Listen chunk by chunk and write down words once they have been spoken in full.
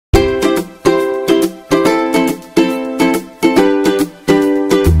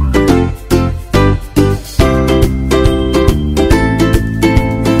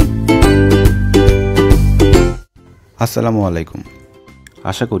আসসালামু আলাইকুম।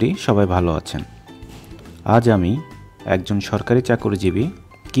 আশা করি সবাই ভালো আছেন। আজ আমি একজন সরকারি চাকরিজীবী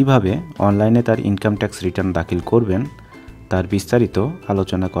কিভাবে অনলাইনে তার ইনকাম ট্যাক্স রিটার্ন দাখিল করবেন তার বিস্তারিত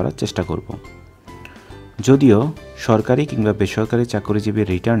আলোচনা করার চেষ্টা করব। যদিও সরকারি কিংবা বেসরকারি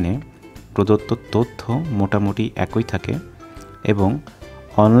চাকরিজীবীর রিটার্নে প্রদত্ত তথ্য মোটামুটি একই থাকে এবং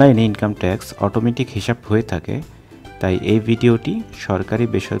অনলাইনে ইনকাম ট্যাক্স অটোমেটিক হিসাব হয়ে থাকে, তাই এই ভিডিওটি সরকারি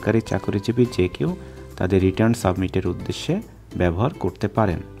বেসরকারি চাকরিজীবী যে কেউ তাদের রিটার্ন সাবমিটের উদ্দেশ্যে ব্যবহার করতে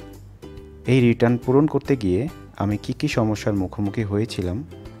পারেন। এই রিটার্ন পূরণ করতে গিয়ে আমি কি সমস্যার মুখোমুখি হয়েছিলাম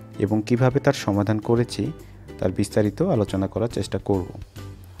এবং কিভাবে তার সমাধান করেছি তার বিস্তারিত আলোচনা করার চেষ্টা করব।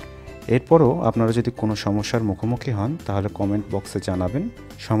 এরপরও আপনারা যদি কোনো সমস্যার মুখোমুখি হন তাহলে কমেন্ট বক্সে জানাবেন,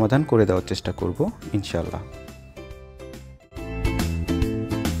 সমাধান করে দেওয়ার চেষ্টা করব ইনশাআল্লাহ।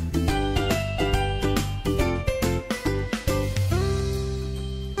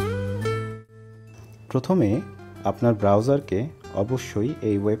 প্রথমে আপনার ব্রাউজারকে অবশ্যই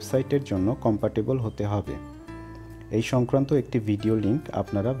এই ওয়েবসাইটের জন্য কম্প্যাটেবল হতে হবে। এই সংক্রান্ত একটি ভিডিও লিংক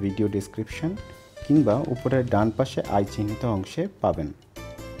আপনারা ভিডিও ডেসক্রিপশন কিংবা উপরের ডান পাশে আই চিহ্নিত অংশে পাবেন।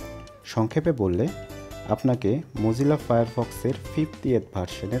 সংক্ষেপে বললে আপনাকে Mozilla Firefoxের 50th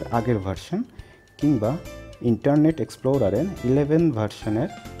ভার্সনের আগের ভার্সন কিংবা ইন্টারনেট এক্সপ্লোরারের 11 ভার্সনের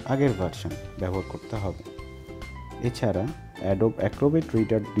আগের ভার্সন ব্যবহার করতে হবে। এছাড়া Adobe Acrobate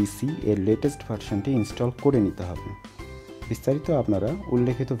Reader DC এর লেটেস্ট ভার্সনটি ইনস্টল করে নিতে হবে। বিস্তারিত আপনারা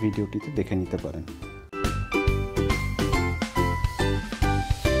উল্লেখিত ভিডিওটিতে দেখে নিতে পারেন।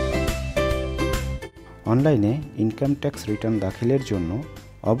 অনলাইনে ইনকাম ট্যাক্স রিটার্ন দাখিলের জন্য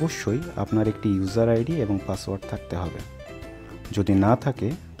অবশ্যই আপনার একটি ইউজার আইডি এবং পাসওয়ার্ড থাকতে হবে। যদি না থাকে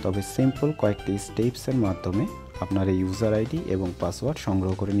তবে সিম্পল কয়েকটি স্টেপসের মাধ্যমে আপনার এই ইউজার আইডি এবং পাসওয়ার্ড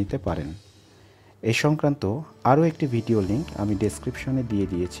সংগ্রহ করে নিতে পারেন। এই সংক্রান্ত আরও একটি ভিডিও লিংক আমি ডেসক্রিপশনে দিয়ে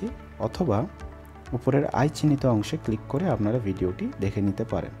দিয়েছি, অথবা উপরের আই চিহ্নিত অংশে ক্লিক করে আপনারা ভিডিওটি দেখে নিতে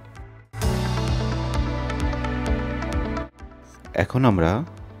পারেন। এখন আমরা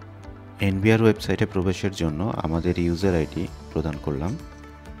এনবিআর ওয়েবসাইটে প্রবেশের জন্য আমাদের ইউজার আইডি প্রদান করলাম,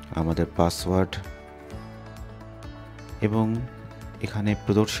 আমাদের পাসওয়ার্ড এবং এখানে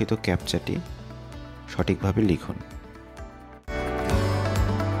প্রদর্শিত ক্যাপচাটি সঠিকভাবে লিখুন।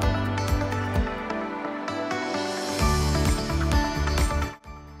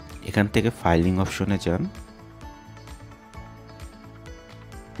 এখান থেকে ফাইলিং অপশনে যান।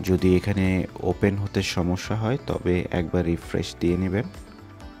 যদি এখানে ওপেন হতে সমস্যা হয় তবে একবার রিফ্রেশ দিয়ে নেবেন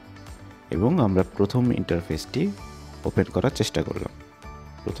এবং আমরা প্রথম ইন্টারফেসটি ওপেন করার চেষ্টা করলাম।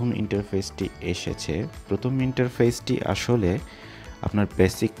 প্রথম ইন্টারফেসটি এসেছে। প্রথম ইন্টারফেসটি আসলে আপনার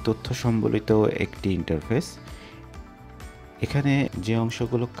বেসিক তথ্য সম্বলিত একটি ইন্টারফেস। এখানে যে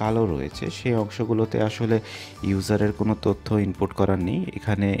অংশগুলো কালো রয়েছে সেই অংশগুলোতে আসলে ইউজারের কোনো তথ্য ইনপুট করার নেই।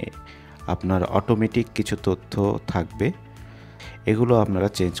 এখানে আপনার অটোমেটিক কিছু তথ্য থাকবে, এগুলো আপনারা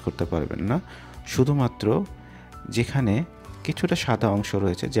চেঞ্জ করতে পারবেন না। শুধুমাত্র যেখানে কিছুটা সাদা অংশ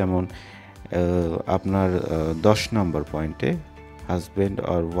রয়েছে, যেমন আপনার 10 নম্বর পয়েন্টে হাজব্যান্ড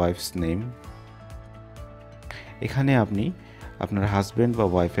অর ওয়াইফস নেম, এখানে আপনি আপনার হাজব্যান্ড বা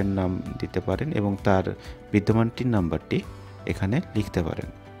ওয়াইফের নাম দিতে পারেন এবং তার বিদ্যমান টিন নাম্বারটি এখানে লিখতে পারেন।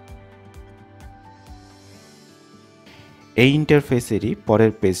 এই ইন্টারফেসেরই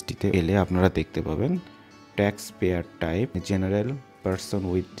পরের পেজটিতে এলে আপনারা দেখতে পাবেন tax payer type, general, person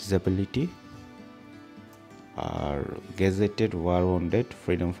with disability R gazetted, war wanted,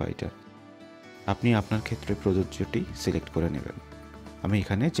 freedom fighter. আপনি আপনার ক্ষেত্রে প্রযোজ্যটি সিলেক্ট করে নেবেন। আমি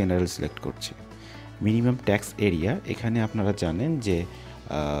এখানে জেনারেল সিলেক্ট করছি। মিনিমাম ট্যাক্স এরিয়া, এখানে আপনারা জানেন যে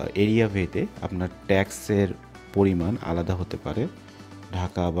এরিয়া ভেদে আপনার ট্যাক্সের পরিমাণ আলাদা হতে পারে।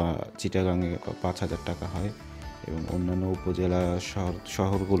 ঢাকা বা চিটাগাংয়ে 5,000 টাকা হয় এবং অন্যান্য উপজেলা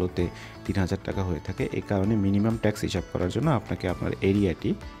শহরগুলোতে 3,000 টাকা হয়ে থাকে। এই কারণে মিনিমাম ট্যাক্স হিসাব করার জন্য আপনাকে আপনার এরিয়াটি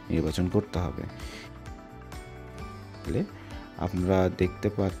নির্বাচন করতে হবে। আপনারা দেখতে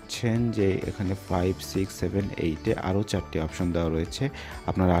পাচ্ছেন যে এখানে 5, 6, 7, 8-এ আরও 4টি অপশন দেওয়া রয়েছে।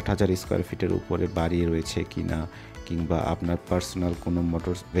 আপনার 8,000 স্কোয়ার ফিটের উপরে বাড়ি রয়েছে কিনা, কিংবা আপনার পার্সোনাল কোনো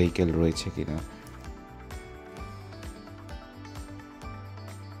মোটর ভেহিকেল রয়েছে কিনা।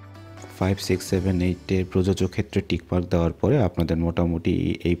 5, 6, 7, 8-এর প্রযোজ্য ক্ষেত্রে টিকমার্ক দেওয়ার পরে আপনাদের মোটামুটি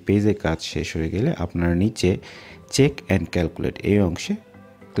এই পেজে কাজ শেষ হয়ে গেলে আপনার নিচে চেক অ্যান্ড ক্যালকুলেট এই অংশে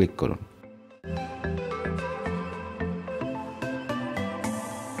ক্লিক করুন।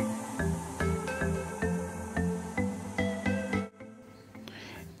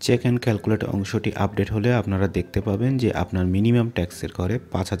 চেক অ্যান্ড ক্যালকুলেট অংশটি আপডেট হলে আপনারা দেখতে পাবেন যে আপনার মিনিমাম ট্যাক্সের ঘরে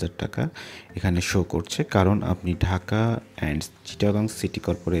 5,000 টাকা এখানে শো করছে, কারণ আপনি Dhaka and Chittagong city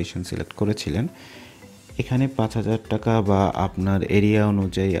corporation select করেছিলেন। এখানে 5,000 টাকা বা আপনার এরিয়া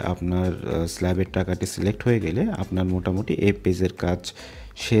অনুযায়ী আপনার স্ল্যাবের টাকাটি সিলেক্ট হয়ে গেলে আপনার মোটামুটি এই পেজের কাজ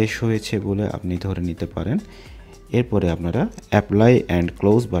শেষ হয়েছে বলে আপনি ধরে নিতে পারেন। এরপরে আপনারা অ্যাপ্লাই অ্যান্ড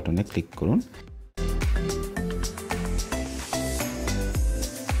ক্লোজ বাটনে ক্লিক করুন।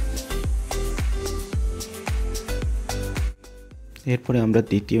 এরপরে আমরা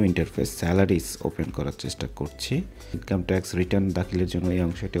দ্বিতীয় ইন্টারফেস স্যালারিজ ওপেন করার চেষ্টা করছি। ইনকাম ট্যাক্স রিটার্ন দাখিলের জন্য এই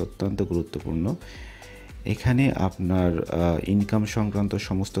অংশটি অত্যন্ত গুরুত্বপূর্ণ। এখানে আপনার ইনকাম সংক্রান্ত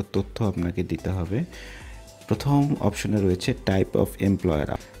সমস্ত তথ্য আপনাকে দিতে হবে। প্রথম অপশনে রয়েছে type of employer,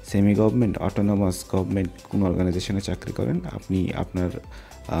 semi government, autonomous, government কোন অর্গানাইজেশনে চাকরি করেন আপনি আপনার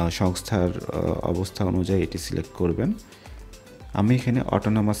সংস্থার অবস্থা অনুযায়ী এটি সিলেক্ট করবেন। আমি এখানে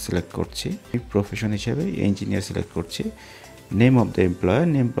অটোনমাস সিলেক্ট করছি। প্রফেশন হিসেবে ইঞ্জিনিয়ার সিলেক্ট করছি। Name of the employer,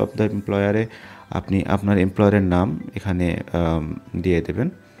 name of the এমপ্লয়ারে আপনি আপনার এমপ্লয়ারের নাম এখানে দিয়ে দেবেন।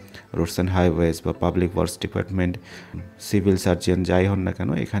 রোডস অ্যান্ড হাইওয়েজ বা public works department, civil surgeon যাই হন না কেন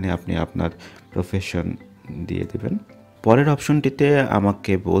এখানে আপনি আপনার প্রফেশন দিয়ে দেবেন। পরের অপশনটিতে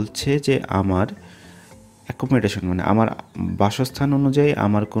আমাকে বলছে যে আমার অ্যাকোমোডেশন মানে আমার বাসস্থান অনুযায়ী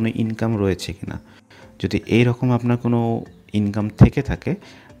আমার কোনো ইনকাম রয়েছে কিনা। যদি এই রকম আপনার কোনো ইনকাম থেকে থাকে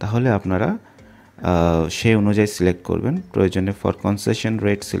তাহলে আপনারা সেই অনুযায়ী সিলেক্ট করবেন। প্রয়োজনে ফর কনসেশন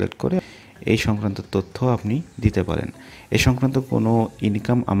রেট সিলেক্ট করে এই সংক্রান্ত তথ্য আপনি দিতে পারেন। এই সংক্রান্ত কোনো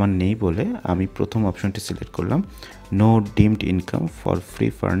ইনকাম আমার নেই বলে আমি প্রথম অপশনটি সিলেক্ট করলাম, no deemed income for free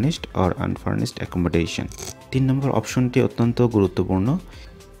furnished or unfurnished accommodation. 3 নম্বর অপশনটি অত্যন্ত গুরুত্বপূর্ণ।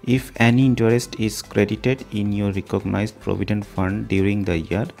 If any interest is credited in your recognised provident fund during the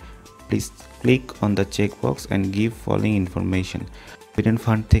year, please click on the check box and give following information. Provident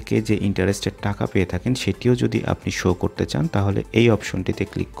fund থেকে যে ইন্টারেস্টের টাকা পেয়ে থাকেন সেটিও যদি আপনি শো করতে চান তাহলে এই অপশনটিতে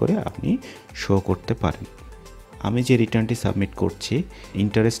ক্লিক করে আপনি শো করতে পারেন। আমি যে রিটার্নটি সাবমিট করছি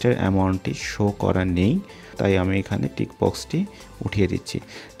ইন্টারেস্টের অ্যামাউন্টটি শো করা নেই, তাই আমি এখানে টিক বক্সটি উঠিয়ে দিচ্ছি।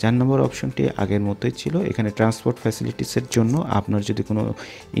 4 নম্বর অপশনটি আগের মতোই ছিল। এখানে ট্রান্সপোর্ট ফ্যাসিলিটিসের জন্য আপনার যদি কোনো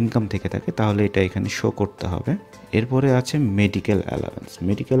ইনকাম থেকে থাকে তাহলে এটা এখানে শো করতে হবে। এরপরে আছে মেডিকেল অ্যালাউন্স।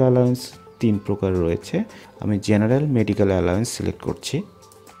 মেডিকেল অ্যালাউন্স 3 প্রকার রয়েছে। আমি জেনারেল মেডিকেল অ্যালাউন্স সিলেক্ট করছি।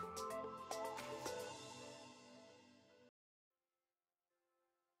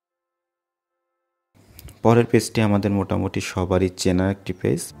 পরের পেজটি আমাদের মোটামুটি সবারই চেনা একটি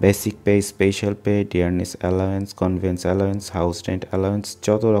page. Basic pay, special pay, dearness allowance, convince allowance, house rent allowance,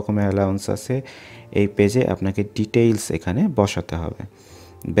 যত রকমের অ্যালাউন্স আছে এই পেজে আপনাকে ডিটেইলস এখানে বসাতে হবে।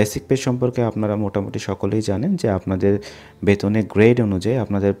 বেসিক পে সম্পর্কে আপনারা মোটামুটি সকলেই জানেন যে আপনাদের বেতনের গ্রেড অনুযায়ী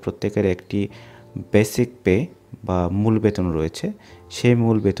আপনাদের প্রত্যেকের একটি বেসিক পে বা মূল বেতন রয়েছে। সেই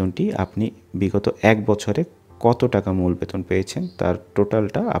মূল বেতনটি আপনি বিগত 1 বছরে কত টাকা মূল বেতন পেয়েছেন তার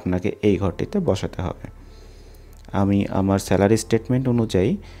টোটালটা আপনাকে এই ঘরটিতে বসাতে হবে। আমি আমার স্যালারি স্টেটমেন্ট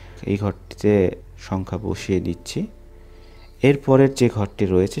অনুযায়ী এই ঘরটিতে সংখ্যা বসিয়ে দিচ্ছি। এরপরের যে ঘরটি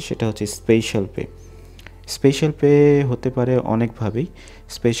রয়েছে সেটা হচ্ছে স্পেশাল পে। স্পেশাল পে হতে পারে অনেকভাবেই।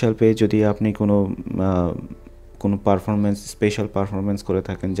 স্পেশাল পে যদি আপনি কোনো পারফরমেন্স স্পেশাল পারফরমেন্স করে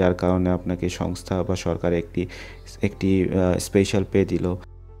থাকেন যার কারণে আপনাকে সংস্থা বা সরকার একটি স্পেশাল পে দিল,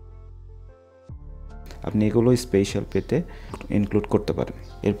 আপনি এগুলো স্পেশাল পেতে ইনক্লুড করতে পারেন।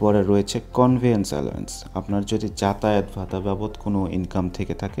 এরপরে রয়েছে কনভেয়েন্স অ্যালাউন্স। আপনার যদি যাতায়াত ভাতা বাবদ কোনো ইনকাম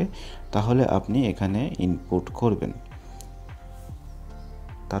থেকে থাকে তাহলে আপনি এখানে ইনপুট করবেন।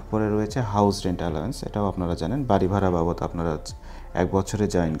 তারপরে রয়েছে হাউস রেন্ট অ্যালাউন্স। এটাও আপনারা জানেন, বাড়ি ভাড়া বাবদ আপনারা 1 বছরে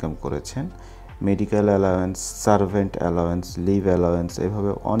যা ইনকাম করেছেন। Medical allowance, servant allowance, leave allowance,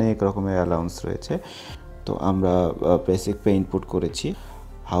 এভাবে অনেক রকমের অ্যালাউন্স রয়েছে। তো আমরা বেসিক পে ইনপুট করেছি,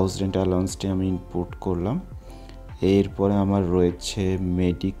 হাউস রেন্ট অ্যালাউন্সটি আমি ইনপুট করলাম। এরপরে আমার রয়েছে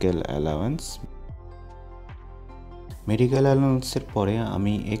মেডিকেল অ্যালাউন্স। মেডিকেল অ্যালাউন্সের পরে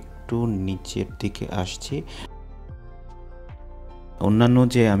আমি একটু নিচের দিকে আসছি। অন্যান্য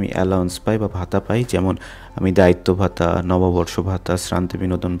যে আমি অ্যালাউন্স পাই বা ভাতা পাই, যেমন আমি দায়িত্ব ভাতা, নববর্ষ ভাতা, শ্রান্তি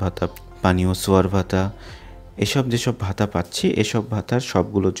বিনোদন ভাতা, পানীয় সোয়ার ভাতা, যেসব ভাতা পাচ্ছি এসব ভাতার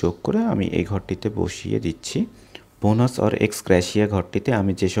সবগুলো যোগ করে আমি এই ঘরটিতে বসিয়ে দিচ্ছি। বোনাস অর এক্স গ্র্যাসিয়া ঘরটিতে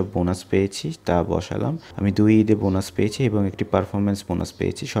আমি যেসব বোনাস পেয়েছি তা বসালাম। আমি 2 ঈদে বোনাস পেয়েছি এবং একটি পারফরমেন্স বোনাস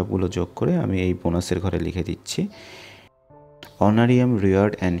পেয়েছি, সবগুলো যোগ করে আমি এই বোনাসের ঘরে লিখে দিচ্ছি। অনারিয়াম,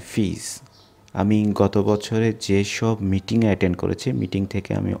 রিওয়ার্ড অ্যান্ড ফিজ। আমি গত বছরে যেসব মিটিংয়ে অ্যাটেন্ড করেছি মিটিং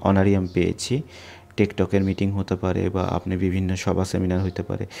থেকে আমি অনারিয়াম পেয়েছি। টেকটকের মিটিং হতে পারে বা আপনি বিভিন্ন সভা সেমিনার হতে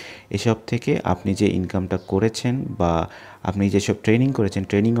পারে, এসব থেকে আপনি যে ইনকামটা করেছেন বা আপনি যেসব ট্রেনিং করেছেন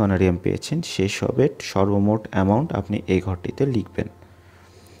ট্রেনিং অনারিয়াম পেয়েছেন সেসবের সর্বমোট অ্যামাউন্ট আপনি এই ঘরটিতে লিখবেন।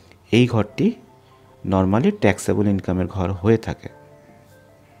 এই ঘরটি নর্মালি ট্যাক্সেবল ইনকামের ঘর হয়ে থাকে।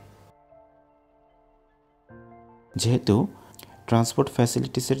 যেহেতু ট্রান্সপোর্ট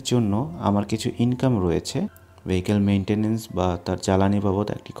ফ্যাসিলিটিসের জন্য আমার কিছু ইনকাম রয়েছে। ভেহিকেল মেইনটেনেন্স বা তার জ্বালানি বাবদ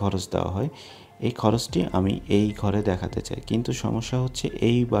একটি খরচ দেওয়া হয়। এই খরচটি আমি এই ঘরে দেখাতে চাই, কিন্তু সমস্যা হচ্ছে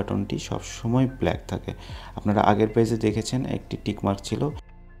এই বাটনটি সবসময় ব্ল্যাক থাকে। আপনারা আগের পেজে দেখেছেন একটি টিকমার্ক ছিল,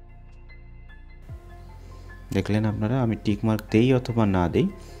 দেখলেন আপনারা আমি টিকমার্ক দেই অথবা না দেই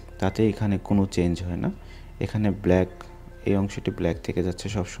তাতে এখানে কোনো চেঞ্জ হয় না। এখানে ব্ল্যাক, এই অংশটি ব্ল্যাক থেকে যাচ্ছে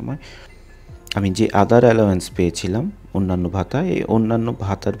সবসময়। আমি যে আদার অ্যালাওয়েন্স পেয়েছিলাম, অন্যান্য ভাতা, এই অন্যান্য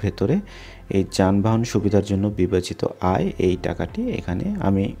ভাতার ভেতরে এই যানবাহন সুবিধার জন্য বিবেচিত আয়, এই টাকাটি এখানে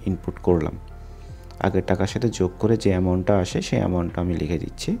আমি ইনপুট করলাম। আগের টাকার সাথে যোগ করে যে অ্যামাউন্টটা আসে সেই অ্যামাউন্টটা আমি লিখে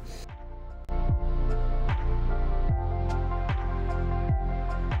দিচ্ছি।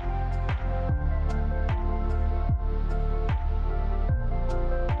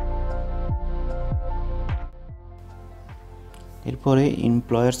 এরপরে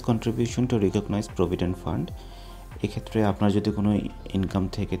employers contribution to recognise provident fund. এক্ষেত্রে আপনার যদি কোনো ইনকাম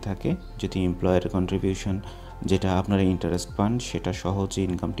থেকে থাকে, যদি এমপ্লয়ার কন্ট্রিবিউশন যেটা আপনারা ইন্টারেস্ট পান সেটা সহ যে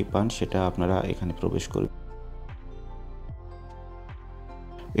ইনকামটি পান সেটা আপনারা এখানে প্রবেশ করবেন।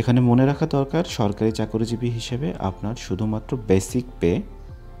 এখানে মনে রাখা দরকার, সরকারি চাকরিজীবী হিসেবে আপনার শুধুমাত্র basic pay,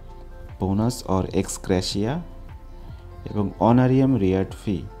 bonus or x গ্র্যাসিয়া এবং অনারিয়াম রিয়ার্ড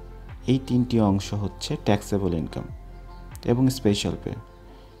ফি, এই তিনটি অংশ হচ্ছে ট্যাক্সেবল ইনকাম। এবং স্পেশাল পে,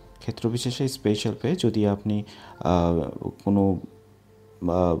 ক্ষেত্রবিশেষে স্পেশাল পে যদি আপনি কোনো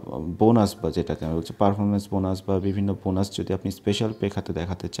বোনাস বা যেটাকে আমি বলছি পারফরমেন্স বোনাস বা বিভিন্ন বোনাস যদি আপনি স্পেশাল পে খাতে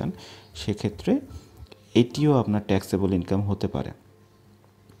দেখাতে চান, সেক্ষেত্রে এটিও আপনার ট্যাক্সেবল ইনকাম হতে পারে।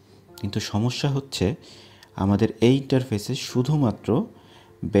 কিন্তু সমস্যা হচ্ছে আমাদের এই ইন্টারফেসে শুধুমাত্র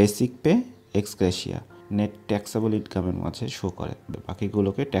basic pay, x গ্র্যাসিয়া, net taxable ইনকামের মাঝে শো করে,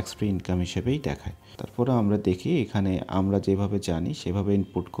 বাকিগুলোকে ট্যাক্স ফ্রি ইনকাম হিসেবেই দেখায়। তারপরে আমরা দেখি এখানে আমরা যেভাবে জানি সেভাবে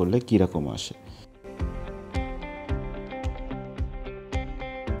ইনপুট করলে কীরকম আসে।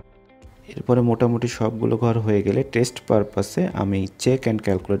 এরপরে মোটামুটি সবগুলো ঘর হয়ে গেলে টেস্ট পারপাসে আমি চেক অ্যান্ড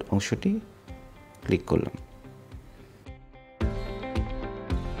ক্যালকুলেট অংশটি ক্লিক করলাম।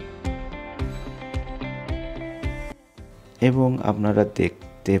 এবং আপনারা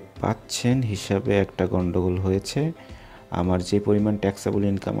দেখতে পাচ্ছেন হিসাবে একটা গন্ডগোল হয়েছে। আমার যে পরিমাণ ট্যাক্সেবল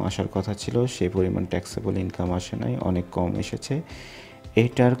ইনকাম আসার কথা ছিল সেই পরিমাণ ট্যাক্সেবল ইনকাম আসে নাই, অনেক কম এসেছে।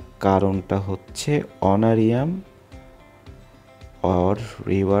 এটার কারণটা হচ্ছে অনারিয়াম অর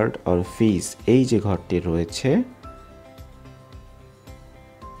রিওয়ার্ড অর ফিস, এই যে ঘরটি রয়েছে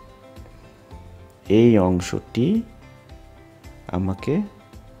এই অংশটি আমাকে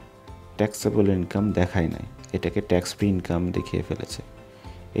ট্যাক্সেবল ইনকাম দেখায় নাই, এটাকে ট্যাক্স ফ্রি ইনকাম দেখিয়ে ফেলেছে।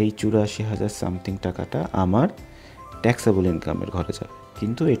 এই 84,000 সামথিং টাকাটা আমার ট্যাক্সেবল ইনকামের ঘরে যাবে,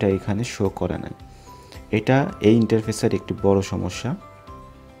 কিন্তু এটা এখানে শো করে নাই। এটা এই ইন্টারফেসের একটি বড় সমস্যা।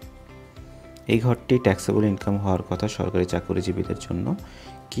 এই ঘরটি ট্যাক্সেবল ইনকাম হওয়ার কথা সরকারি চাকরিজীবীদের জন্য,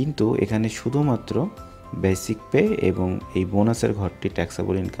 কিন্তু এখানে শুধুমাত্র বেসিক পে এবং এই বোনাসের ঘরটি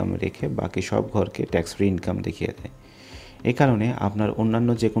ট্যাক্সেবল ইনকাম রেখে বাকি সব ঘরকে ট্যাক্স ফ্রি ইনকাম দেখিয়ে দেয়। এই কারণে আপনার অন্যান্য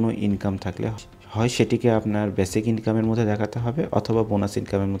যে কোনো ইনকাম থাকলে হয় সেটিকে আপনার বেসিক ইনকামের মধ্যে দেখাতে হবে অথবা বোনাস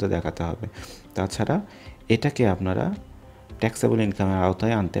ইনকামের মধ্যে দেখাতে হবে, তাছাড়া এটাকে আপনারা ট্যাক্সেবল ইনকামের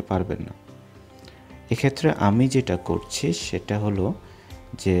আওতায় আনতে পারবেন না। এক্ষেত্রে আমি যেটা করছি সেটা হলো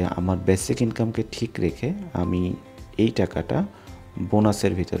যে আমার বেসিক ইনকামকে ঠিক রেখে আমি এই টাকাটা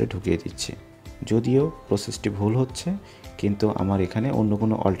বোনাসের ভিতরে ঢুকিয়ে দিচ্ছি। যদিও প্রসেসটি ভুল হচ্ছে, কিন্তু আমার এখানে অন্য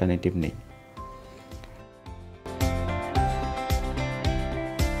কোনো অল্টারনেটিভ নেই।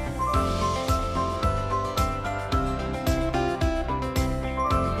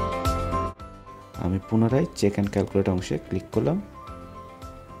 আমি পুনরায় চেক অ্যান্ড ক্যালকুলেট অংশে ক্লিক করলাম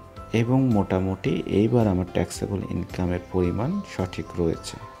এবং মোটামুটি এইবার আমার ট্যাক্সেবল ইনকামের পরিমাণ সঠিক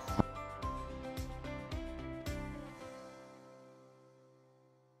রয়েছে।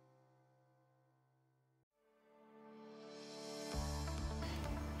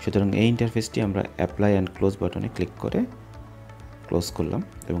 সুতরাং এই ইন্টারফেসটি আমরা অ্যাপ্লাই অ্যান্ড ক্লোজ বাটনে ক্লিক করে ক্লোজ করলাম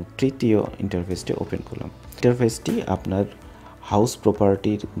এবং তৃতীয় ইন্টারফেসটি ওপেন করলাম। ইন্টারফেসটি আপনার হাউস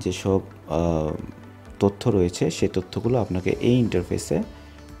প্রপার্টির যেসব তথ্য রয়েছে সেই তথ্যগুলো আপনাকে এই ইন্টারফেসে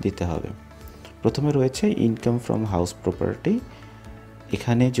দিতে হবে। প্রথমে রয়েছে ইনকাম ফ্রম হাউস প্রপার্টি।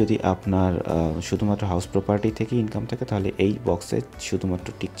 এখানে যদি আপনার শুধুমাত্র হাউস প্রপার্টি থেকে ইনকাম থাকে তাহলে এই বক্সে শুধুমাত্র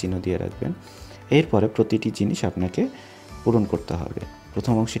টিক চিহ্ন দিয়ে রাখবেন। এরপরে প্রতিটি জিনিস আপনাকে পূরণ করতে হবে।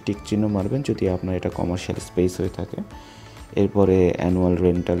 প্রথম অংশে টিক চিহ্ন মারবেন যদি আপনার এটা কমার্শিয়াল স্পেস হয়ে থাকে। এরপরে অ্যানুয়াল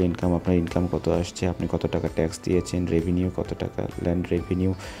রেন্টাল ইনকাম, আপনার ইনকাম কত আসছে, আপনি কত টাকা ট্যাক্স দিয়েছেন, রেভিনিউ কত টাকা, land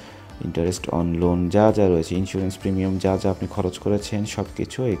revenue, interest on loan, যা যা রয়েছে, ইন্স্যুরেন্স প্রিমিয়াম, যা যা আপনি খরচ করেছেন সব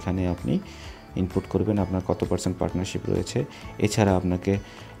কিছু এখানে আপনি ইনপুট করবেন। আপনার কত পার্সেন্ট পার্টনারশিপ রয়েছে। এছাড়া আপনাকে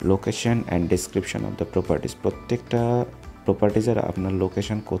location and description of the properties, প্রত্যেকটা প্রপার্টিজের আপনার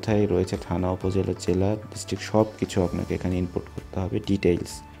লোকেশন কোথায় রয়েছে, থানা, উপজেলা, জেলা, ডিস্ট্রিক্ট, সব কিছু আপনাকে এখানে ইনপুট করতে হবে,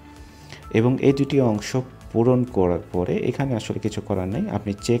 ডিটেইলস। এবং এই দুটি অংশ পূরণ করার পরে এখানে আসলে কিছু করার নেই,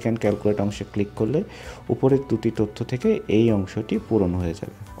 আপনি চেক অ্যান্ড ক্যালকুলেট অংশে ক্লিক করলে উপরের দুটি তথ্য থেকে এই অংশটি পূরণ হয়ে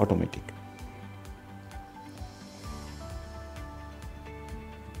যাবে অটোমেটিক।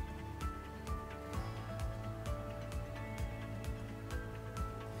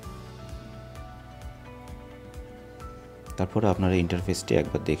 তারপরে আপনারা ইন্টারফেসটি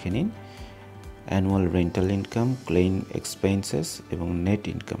একবার দেখে নিন। Annual rental income, claim expenses এবং নেট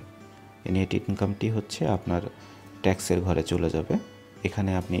ইনকাম। এই নেট ইনকামটি হচ্ছে আপনার ট্যাক্সের ঘরে চলে যাবে,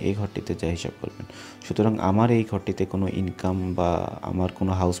 এখানে আপনি এই ঘরটিতে যা হিসাব করবেন। সুতরাং আমার এই ঘরটিতে কোনো ইনকাম বা আমার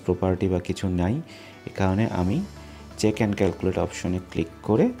কোনো হাউস প্রপার্টি বা কিছু নাই, এ কারণে আমি চেক অ্যান্ড ক্যালকুলেট অপশনে ক্লিক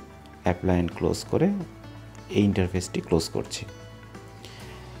করে অ্যাপ্লাই অ্যান্ড ক্লোজ করে এই ইন্টারফেসটি ক্লোজ করছি।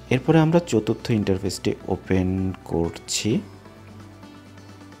 এরপরে আমরা চতুর্থ ইন্টারফেসটি ওপেন করছি।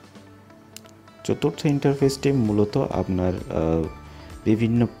 চতুর্থ ইন্টারফেসটি মূলত আপনার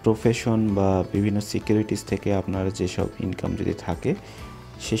বিভিন্ন প্রফেশন বা বিভিন্ন সিকিউরিটিস থেকে আপনার যেসব ইনকাম যদি থাকে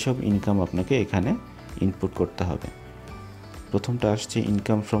সেসব ইনকাম আপনাকে এখানে ইনপুট করতে হবে। প্রথমটা আসছে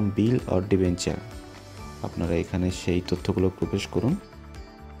income from bill or debenture, আপনারা এখানে সেই তথ্যগুলো প্রবেশ করুন।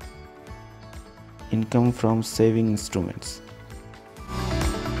 Income from saving instruments,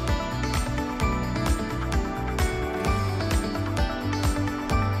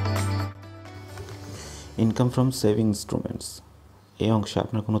 income from saving instruments এই অংশে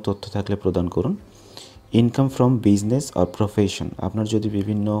আপনার কোনো তথ্য থাকলে প্রদান করুন। Income from business or profession, আপনার যদি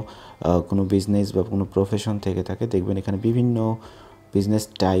বিভিন্ন কোনো বিজনেস বা কোনো প্রফেশন থেকে থাকে, দেখবেন এখানে বিভিন্ন বিজনেস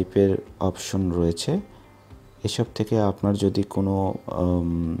টাইপের অপশন রয়েছে। এসব থেকে আপনার যদি কোনো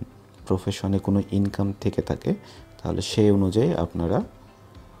প্রফেশনে কোনো ইনকাম থেকে থাকে তাহলে সেই অনুযায়ী আপনারা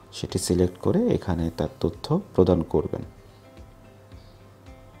সেটি সিলেক্ট করে এখানে তার তথ্য প্রদান করবেন।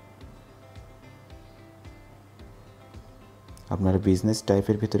 আপনার বিজনেস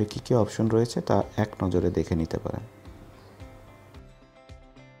টাইপের ভিতরে কী কী অপশন রয়েছে তা এক নজরে দেখে নিতে পারেন।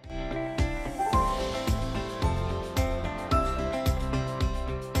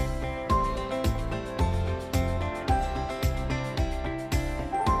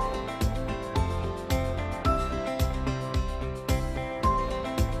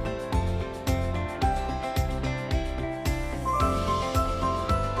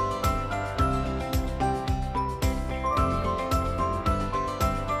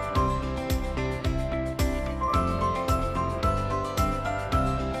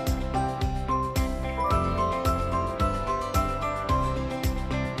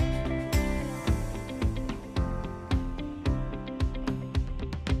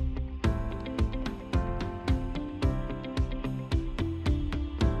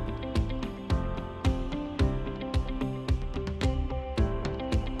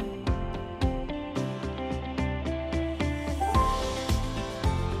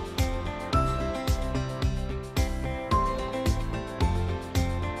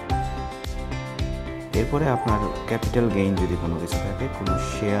 এরপরে আপনার ক্যাপিটাল গেইন যদি কোনো কিছু থাকে, কোনো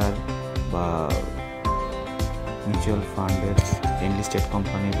শেয়ার বা মিউচুয়াল ফান্ডের এনলিস্টেড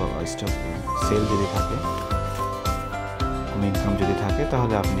কোম্পানি বা স্টক সেল যদি থাকে, কোনো ইনকাম যদি থাকে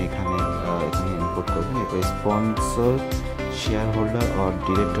তাহলে আপনি এখানে ইনপুট করবেন। এরপরে sponsor, share holder or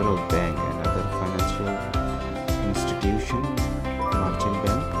director of bank and other financial institution, merchant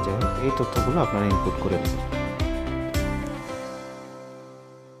bank, যাই হোক এই তথ্যগুলো আপনারা ইনপুট করে দেবেন।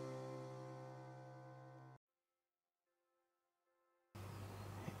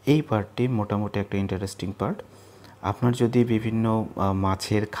 এই পার্টটি মোটামুটি একটা ইন্টারেস্টিং পার্ট। আপনার যদি বিভিন্ন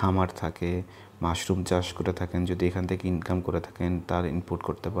মাছের খামার থাকে, মাশরুম চাষ করে থাকেন, যদি এখান থেকে ইনকাম করে থাকেন তার ইনপুট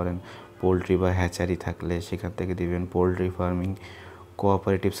করতে পারেন। পোলট্রি বা হ্যাচারি থাকলে সেখান থেকে দিবেন। পোলট্রি ফার্মিং,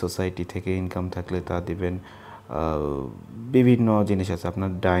 কোঅপারেটিভ সোসাইটি থেকে ইনকাম থাকলে তা দিবেন। বিভিন্ন জিনিস আছে,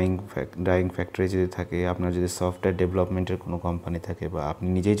 আপনার ডাইং ফ্যাক্টরি যদি থাকে, আপনার যদি সফটওয়্যার ডেভেলপমেন্টের কোনো কোম্পানি থাকে বা আপনি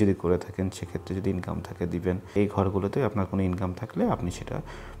নিজেই যদি করে থাকেন সেক্ষেত্রে যদি ইনকাম থাকে দিবেন। এই ঘরগুলোতে আপনার কোনো ইনকাম থাকলে আপনি সেটা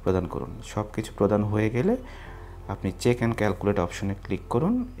প্রদান করুন। সব কিছু প্রদান হয়ে গেলে আপনি চেক অ্যান্ড ক্যালকুলেট অপশনে ক্লিক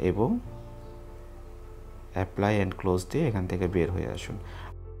করুন এবং অ্যাপ্লাই অ্যান্ড ক্লোজ দিয়ে এখান থেকে বের হয়ে আসুন।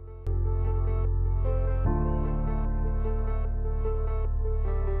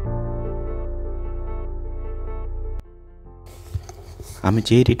 আমি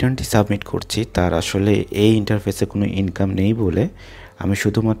যেই রিটার্নটি সাবমিট করছি তার আসলে এই ইন্টারফেসে কোনো ইনকাম নেই বলে আমি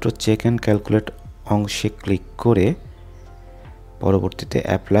শুধুমাত্র চেক অ্যান্ড ক্যালকুলেট অংশে ক্লিক করে পরবর্তীতে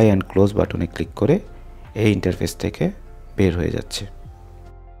অ্যাপ্লাই অ্যান্ড ক্লোজ বাটনে ক্লিক করে এই ইন্টারফেস থেকে বের হয়ে যাচ্ছে।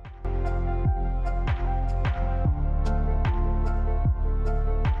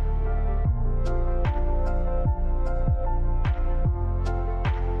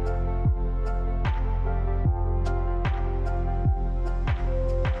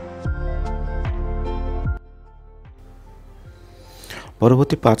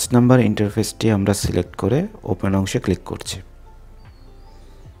 পরবর্তী 5 নাম্বার ইন্টারফেসটি আমরা সিলেক্ট করে ওপেন অংশে ক্লিক করছি।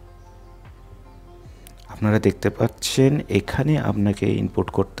 আপনারা দেখতে পাচ্ছেন এখানে আপনাকে ইনপুট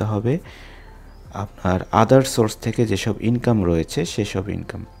করতে হবে আপনার আদার সোর্স থেকে যেসব ইনকাম রয়েছে সেসব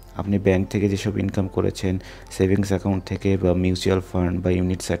ইনকাম। আপনি ব্যাংক থেকে যেসব ইনকাম করেছেন, সেভিংস অ্যাকাউন্ট থেকে বা মিউচুয়াল ফান্ড বা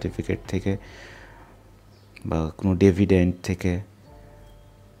ইউনিট সার্টিফিকেট থেকে বা কোনো ডিভিডেন্ড থেকে,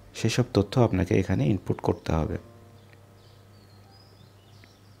 সেসব তথ্য আপনাকে এখানে ইনপুট করতে হবে।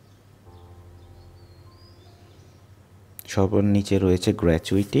 সবার নিচে রয়েছে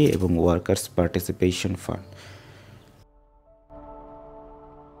গ্র্যাচুইটি এবং ওয়ার্কার্স পার্টিসিপেশন ফান্ড।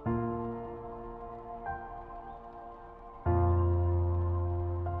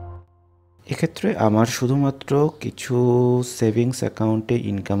 এক্ষেত্রে আমার শুধুমাত্র কিছু সেভিংস অ্যাকাউন্টে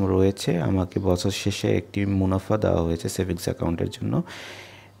ইনকাম রয়েছে, আমাকে বছর শেষে একটি মুনাফা দেওয়া হয়েছে সেভিংস অ্যাকাউন্টের জন্য,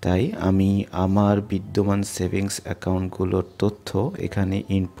 তাই আমি আমার বিদ্যমান সেভিংস অ্যাকাউন্টগুলোর তথ্য এখানে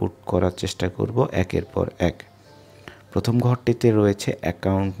ইনপুট করার চেষ্টা করব একের পর এক। প্রথম ঘরটিতে রয়েছে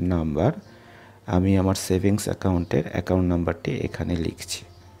অ্যাকাউন্ট নাম্বার। আমি আমার সেভিংস অ্যাকাউন্টের অ্যাকাউন্ট নাম্বারটি এখানে লিখছি।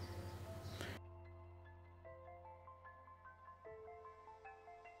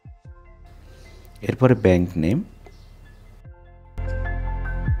 এরপরে ব্যাংক নেম,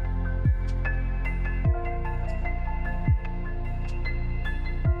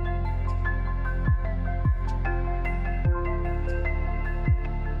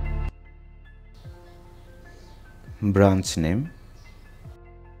 ব্রাঞ্চ নেম,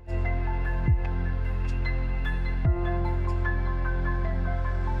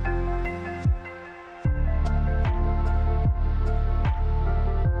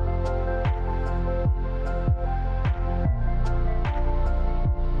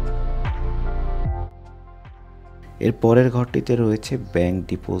 এর পরের ঘরটিতে রয়েছে bank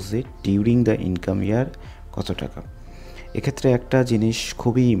deposit during the income ইয়ার কত টাকা। এক্ষেত্রে একটা জিনিস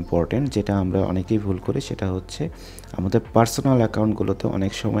খুবই ইম্পর্টেন্ট যেটা আমরা অনেকেই ভুল করি, সেটা হচ্ছে আমাদের পার্সোনাল অ্যাকাউন্টগুলোতে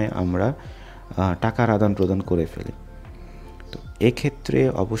অনেক সময় আমরা টাকার আদান প্রদান করে ফেলি। তো এক্ষেত্রে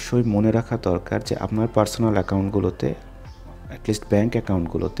অবশ্যই মনে রাখা দরকার যে আপনার পার্সোনাল অ্যাকাউন্টগুলোতে, অ্যাটলিস্ট ব্যাংক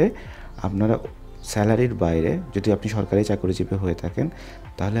অ্যাকাউন্টগুলোতে, আপনারা স্যালারির বাইরে, যদি আপনি সরকারি চাকরিজীবী হয়ে থাকেন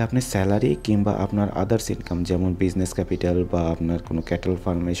তাহলে আপনি স্যালারি কিংবা আপনার আদার্স ইনকাম যেমন বিজনেস ক্যাপিটাল বা আপনার কোনো ক্যাটল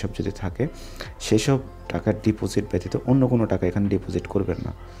ফার্ম এইসব যদি থাকে সেসব টাকার ডিপোজিট ব্যতীত অন্য কোনো টাকা এখানে ডিপোজিট করবেন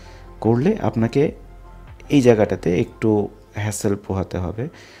না। করলে আপনাকে এই জায়গাটাতে একটু হ্যাসেল পোহাতে হবে।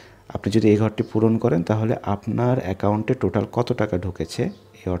 আপনি যদি এই ঘরটি পূরণ করেন তাহলে আপনার অ্যাকাউন্টে টোটাল কত টাকা ঢুকেছে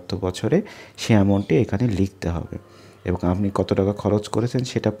এই অর্থ বছরে সে অ্যামাউন্টটি এখানে লিখতে হবে এবং আপনি কত টাকা খরচ করেছেন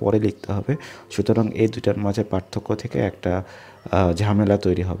সেটা পরে লিখতে হবে। সুতরাং এই দুটার মাঝে পার্থক্য থেকে একটা ঝামেলা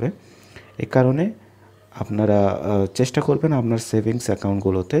তৈরি হবে। এই কারণে আপনারা চেষ্টা করবেন আপনার সেভিংস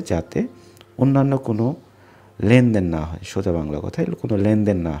অ্যাকাউন্টগুলোতে যাতে অন্যান্য কোনো লেনদেন না হয়, সোজা বাংলা কথায় কোনো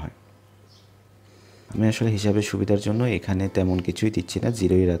লেনদেন না হয়। আমি আসলে হিসাবের সুবিধার জন্য এখানে তেমন কিছুই দিচ্ছি না,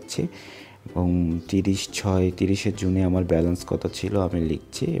 জিরোই রাখছি এবং 30/6 জুনে আমার ব্যালেন্স কত ছিল আমি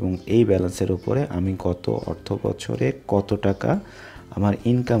লিখছি এবং এই ব্যালেন্সের উপরে আমি গত অর্থ বছরে কত টাকা আমার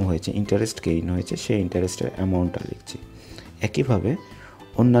ইনকাম হয়েছে, ইন্টারেস্ট গেইন হয়েছে, সেই ইন্টারেস্টের অ্যামাউন্টটা লিখছি। একইভাবে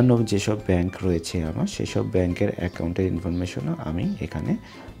অন্যান্য যেসব ব্যাংক রয়েছে আমার সেসব ব্যাংকের অ্যাকাউন্টের ইনফরমেশনও আমি এখানে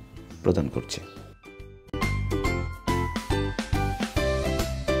প্রদান করছি।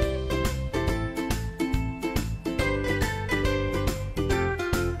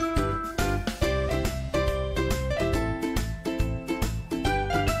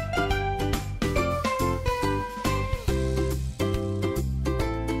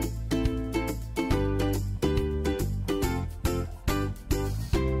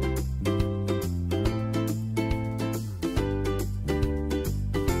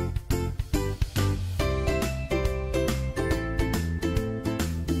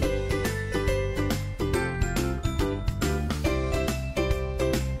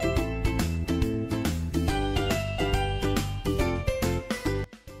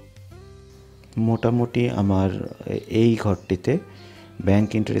 মোটামুটি আমার এই ঘরটিতে ব্যাংক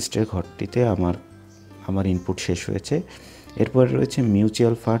ইন্টারেস্টের ঘরটিতে আমার ইনপুট শেষ হয়েছে। এরপর রয়েছে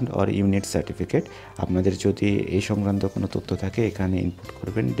mutual fund or unit certificate. আপনাদের যদি এই সংক্রান্ত কোনো তথ্য থাকে এখানে ইনপুট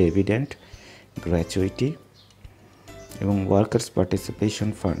করবেন ডিভিডেন্ড, গ্র্যাচুইটি এবং ওয়ার্কার্স পার্টিসিপেশন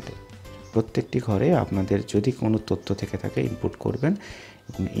ফান্ড। প্রত্যেকটি ঘরে আপনাদের যদি কোনো তথ্য থেকে থাকে ইনপুট করবেন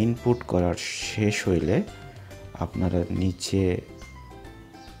এবং ইনপুট করার শেষ হইলে আপনারা নিচে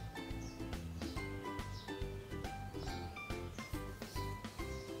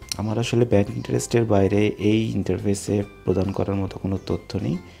আমার আসলে ব্যাংক ইন্টারেস্টের বাইরে এই ইন্টারফেসে প্রদান করার মতো কোনো তথ্য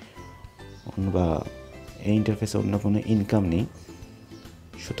নেই বা এই ইন্টারফেসে অন্য কোনো ইনকাম নেই।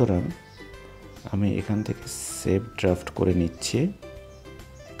 সুতরাং আমি এখান থেকে সেভ ড্রাফট করে নিচ্ছি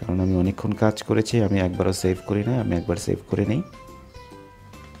কারণ আমি অনেকক্ষণ কাজ করেছি, আমি একবারও সেভ করি না, আমি একবার সেভ করে নেই।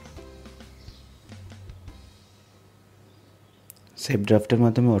 সেভ ড্রাফটের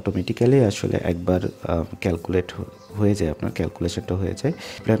মাধ্যমে অটোমেটিক্যালি আসলে একবার ক্যালকুলেট হয়ে যায়, আপনার ক্যালকুলেশনটা হয়ে যায়।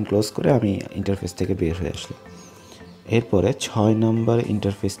 প্ল্যান ক্লোজ করে আমি ইন্টারফেস থেকে বের হয়ে আসলাম। এরপরে 6 নম্বর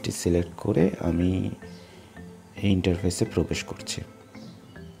ইন্টারফেসটি সিলেক্ট করে আমি এই ইন্টারফেসে প্রবেশ করছি।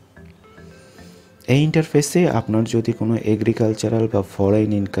 এই ইন্টারফেসে আপনার যদি কোনো এগ্রিকালচারাল বা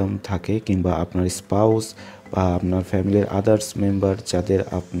ফরেন ইনকাম থাকে, কিংবা আপনার স্পাউস বা আপনার ফ্যামিলির আদার্স মেম্বার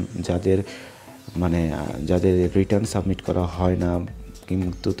যাদের রিটার্ন সাবমিট করা হয় না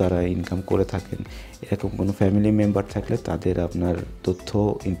কিন্তু তারা ইনকাম করে থাকেন, এরকম কোনো ফ্যামিলি মেম্বার থাকলে তাদের আপনার তথ্য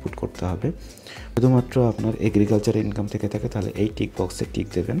ইনপুট করতে হবে। শুধুমাত্র আপনার এগ্রিকালচার ইনকাম থেকে থাকে তাহলে এই টিক বক্সে টিক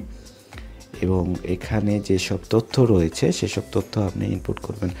দেবেন এবং এখানে যেসব তথ্য রয়েছে সেসব তথ্য আপনি ইনপুট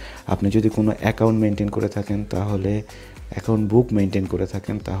করবেন। আপনি যদি কোনো অ্যাকাউন্ট মেনটেন করে থাকেন তাহলে, অ্যাকাউন্ট বুক মেনটেন করে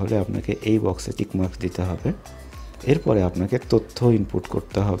থাকেন তাহলে আপনাকে এই বক্সে টিক মার্ক দিতে হবে। এরপরে আপনাকে তথ্য ইনপুট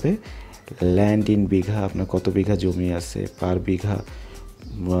করতে হবে। ল্যান্ড ইন বিঘা, আপনার কত বিঘা জমি আছে, পার বিঘা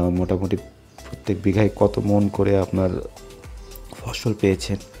মোটামুটি প্রত্যেক বিঘায় কত মন করে আপনার ফসল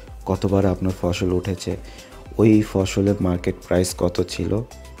পেয়েছেন, কতবার আপনার ফসল উঠেছে, ওই ফসলের মার্কেট প্রাইস কত ছিল,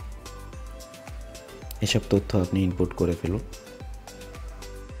 এসব তথ্য আপনি ইনপুট করে ফেলুন।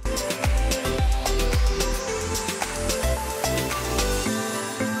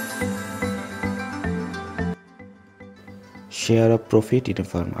 Share of profit in a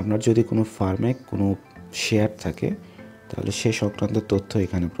farm, আপনার যদি কোনো ফার্মে কোনো শেয়ার থাকে তাহলে সে সংক্রান্ত তথ্য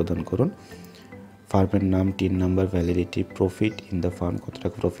এখানে প্রদান করুন। ফার্মের নাম, tin number, validity, profit in the farm, কত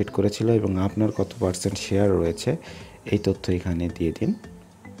টাকা প্রফিট করেছিল এবং আপনার কত পার্সেন্ট শেয়ার রয়েছে এই তথ্য এখানে দিয়ে দিন।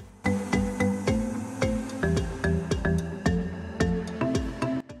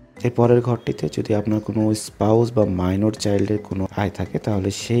 এর পরের ঘরটিতে যদি আপনার কোনো স্পাউস বা মাইনর চাইল্ডের কোনো আয় থাকে তাহলে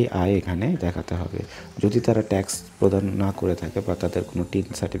সেই আয় এখানে দেখাতে হবে। যদি তারা ট্যাক্স প্রদান না করে থাকে বা তাদের কোনো টিন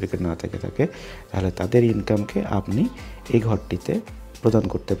সার্টিফিকেট না থেকে থাকে তাহলে তাদের ইনকামকে আপনি এই ঘরটিতে প্রদান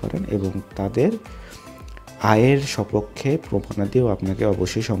করতে পারেন এবং তাদের আয়ের সপক্ষে প্রমাণাদিও আপনাকে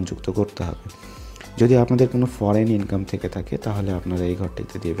অবশ্যই সংযুক্ত করতে হবে। যদি আপনাদের কোনো ফরেন ইনকাম থেকে থাকে তাহলে আপনারা এই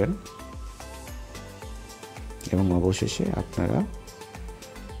ঘরটিতে দেবেন এবং অবশেষে আপনারা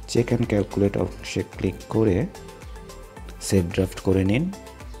চেক অ্যান্ড ক্যালকুলেট অপশনে ক্লিক করে সেভ ড্রাফট করে নিন।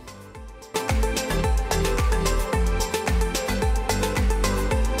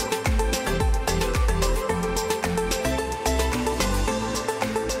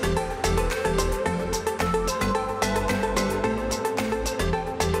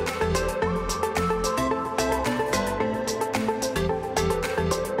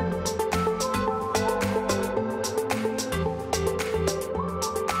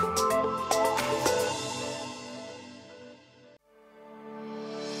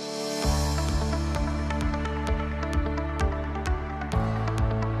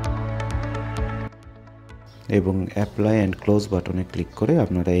 এবং অ্যাপ্লাই অ্যান্ড ক্লোজ বাটনে ক্লিক করে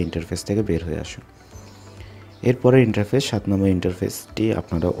আপনারা এই ইন্টারফেস থেকে বের হয়ে আসুন। এরপরে ইন্টারফেস 7 নম্বর ইন্টারফেসটি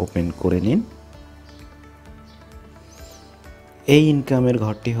আপনারা ওপেন করে নিন। এই ইনকামের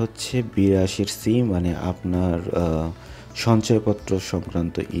ঘরটি হচ্ছে 82 সি, মানে আপনার সঞ্চয়পত্র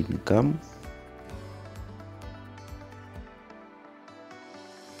সংক্রান্ত ইনকাম।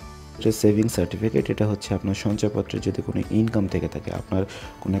 সেভিং সার্টিফিকেট, এটা হচ্ছে আপনার সঞ্চয়পত্রে যদি কোনো ইনকাম থেকে থাকে, আপনার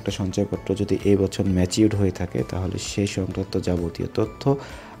কোনো একটা সঞ্চয়পত্র যদি এই বছর ম্যাচিউরড হয়ে থাকে তাহলে সেই সংক্রান্ত যাবতীয় তথ্য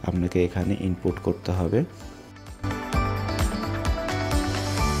আপনাকে এখানে ইনপুট করতে হবে।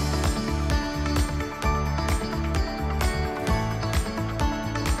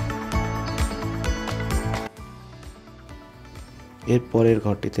 এর পরের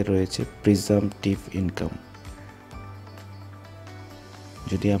ঘরটিতে রয়েছে প্রিজাম্পটিভ ইনকাম।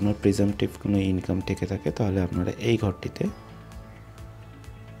 যদি আপনার প্রিজাম্পটিভ কোনো ইনকাম থেকে থাকে তাহলে আপনারা এই ঘরটিতে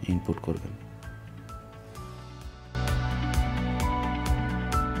ইনপুট করবেন।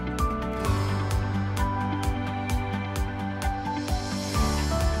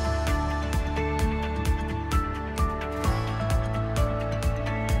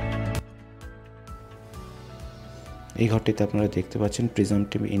 এই ঘরটিতে আপনারা দেখতে পাচ্ছেন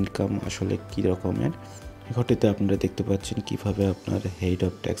প্রিজাম্পটিভ ইনকাম আসলে কী রকমের। এই ঘরটিতে আপনারা দেখতে পাচ্ছেন কিভাবে আপনার হেড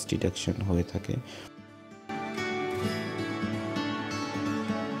অফ ট্যাক্স ডিডাকশন হয়ে থাকে।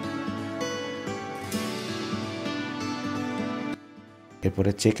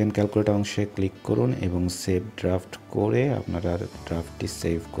 এরপরে চেক অ্যান্ড ক্যালকুলেট অংশে ক্লিক করুন এবং সেভ ড্রাফট করে আপনারা ড্রাফটটি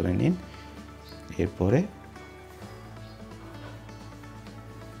সেভ করে নিন। এরপরে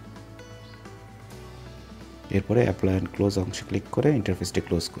অ্যাপ্লাই অ্যান্ড ক্লোজ অংশে ক্লিক করে ইন্টারফেসটি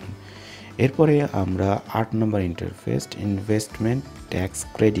ক্লোজ করুন। এরপরে আমরা 8 নম্বর ইন্টারফেস ইনভেস্টমেন্ট ট্যাক্স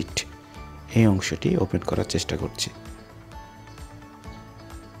ক্রেডিট এই অংশটি ওপেন করার চেষ্টা করছি।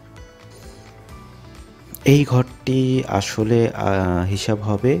 এই ঘরটি আসলে হিসাব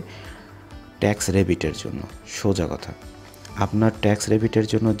হবে ট্যাক্স রেবিটের জন্য। সোজা কথা, আপনার ট্যাক্স রেবিটের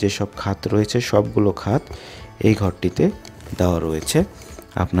জন্য যেসব খাত রয়েছে সবগুলো খাত এই ঘরটিতে দেওয়া রয়েছে।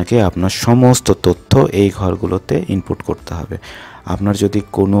 আপনাকে আপনার সমস্ত তথ্য এই ঘরগুলোতে ইনপুট করতে হবে। আপনার যদি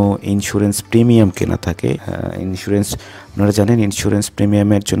কোনো ইন্স্যুরেন্স প্রিমিয়াম কেনা থাকে, আপনারা জানেন ইন্স্যুরেন্স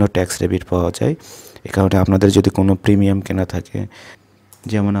প্রিমিয়ামের জন্য ট্যাক্স রেবিট পাওয়া যায়। এ কারণে আপনাদের যদি কোনো প্রিমিয়াম কেনা থাকে,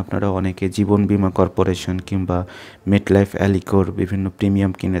 যেমন আপনারা অনেকে জীবন বীমা কর্পোরেশন কিংবা মেটলাইফ অ্যালিকোর বিভিন্ন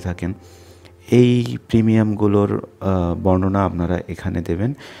প্রিমিয়াম কিনে থাকেন, এই প্রিমিয়ামগুলোর বর্ণনা আপনারা এখানে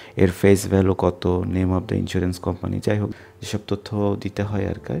দেবেন। এর ফেস ভ্যালু কত, name of the insurance company, যাই হোক যেসব তথ্য দিতে হয়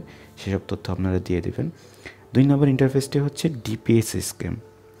আর কি সেসব তথ্য আপনারা দিয়ে দেবেন। 2 নম্বর ইন্টারফেসটি হচ্ছে ডিপিএস স্কিম।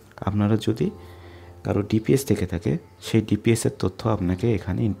 আপনারা যদি কারো ডিপিএস থেকে থাকে সেই ডিপিএসের তথ্য আপনাকে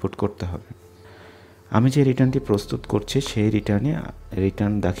এখানে ইনপুট করতে হবে। আমি যে রিটার্নটি প্রস্তুত করছি সেই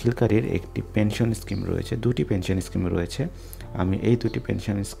রিটার্ন দাখিলকারীর একটি পেনশন স্কিম রয়েছে, 2টি পেনশন স্কিম রয়েছে। আমি এই 2টি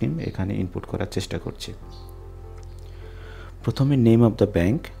পেনশন স্কিম এখানে ইনপুট করার চেষ্টা করছি। প্রথমে নেম অফ দ্য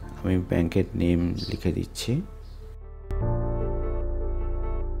ব্যাংক, আমি ব্যাংকের নেম লিখে দিচ্ছি।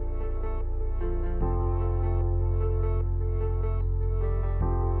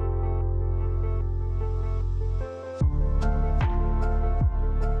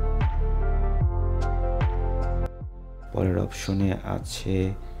 পরের অপশনে আছে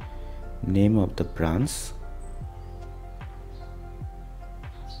নেম অফ দ্য ব্রাঞ্চ,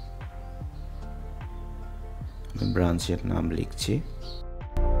 ব্রাঞ্চের নাম লিখছি।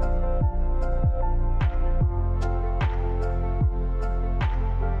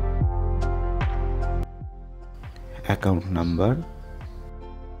 অ্যাকাউন্ট নাম্বার,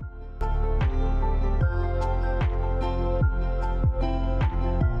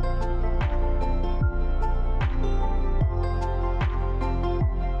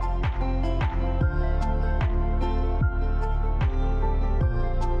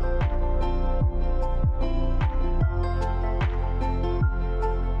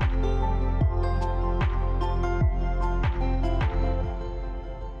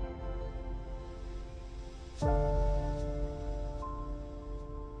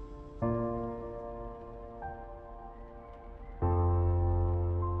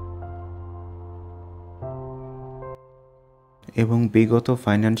 এবং বিগত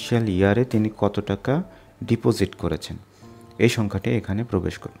ফাইন্যান্সিয়াল ইয়ারে তিনি কত টাকা ডিপোজিট করেছেন এই সংখ্যাটি এখানে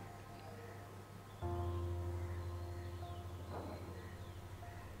প্রবেশ করুন।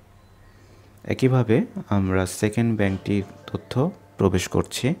 একইভাবে আমরা সেকেন্ড ব্যাংকটির তথ্য প্রবেশ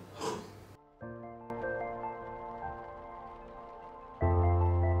করছি।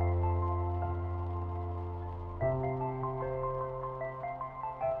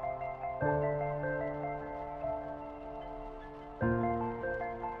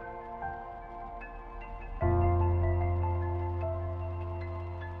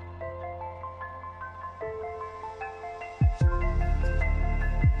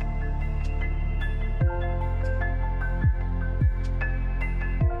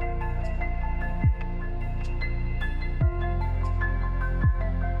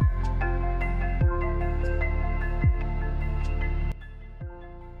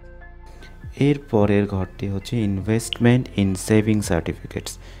 এর পরের ঘরটি হচ্ছে ইনভেস্টমেন্ট ইন সেভিং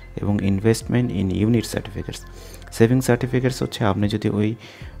সার্টিফিকেটস এবং investment in unit certificates. Saving certificates হচ্ছে আপনি যদি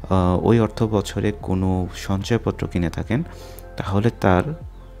ওই অর্থ বছরে কোনো সঞ্চয়পত্র কিনে থাকেন তাহলে তার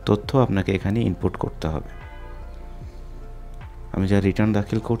তথ্য আপনাকে এখানে ইনপুট করতে হবে। আমি যা রিটার্ন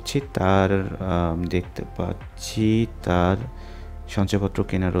দাখিল করছি তার দেখতে পাচ্ছি তার সঞ্চয়পত্র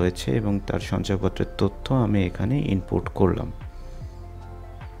কেনা রয়েছে এবং তার সঞ্চয়পত্রের তথ্য আমি এখানে ইনপুট করলাম।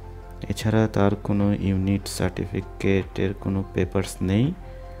 এছাড়া তার কোনো ইউনিট সার্টিফিকেটের কোনো পেপারস নেই।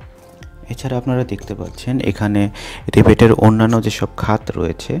 এছাড়া আপনারা দেখতে পাচ্ছেন এখানে রিবেটের অন্যান্য যেসব খাত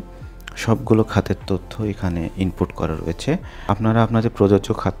রয়েছে সবগুলো খাতের তথ্য এখানে ইনপুট করা রয়েছে। আপনারা আপনাদের প্রযোজ্য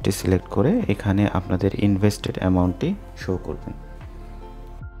খাতটি সিলেক্ট করে এখানে আপনাদের ইনভেস্টেড অ্যামাউন্টটি শো করবেন।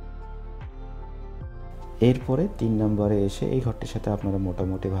 এরপরে 3 নম্বরে এসে এই ঘরটির সাথে আপনারা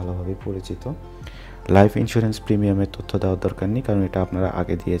মোটামুটি ভালোভাবে পরিচিত। লাইফ ইন্স্যুরেন্স প্রিমিয়ামের তথ্য দেওয়ার দরকার নেই, কারণ এটা আপনারা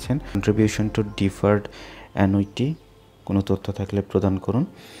আগে দিয়েছেন। কন্ট্রিবিউশন টু ডিফার্ড অ্যানুইটি কোনো তথ্য থাকলে প্রদান করুন।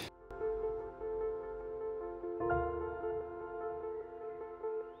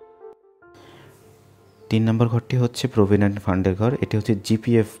 তিন নম্বর ঘরটি হচ্ছে প্রভিডেন্ট ফান্ডের ঘর। এটি হচ্ছে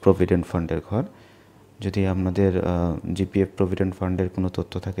জিপিএফ প্রভিডেন্ট ফান্ডের ঘর। যদি আপনাদের জিপিএফ প্রভিডেন্ট ফান্ডের কোনো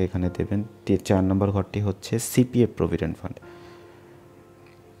তথ্য থাকে এখানে দেবেন। 4 নম্বর ঘরটি হচ্ছে সিপিএফ প্রভিডেন্ট ফান্ড।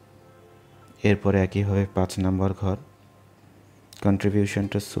 এরপরে একইভাবে 5 নম্বর ঘর, contribution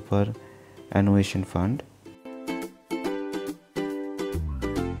to super অ্যানুয়েশন fund.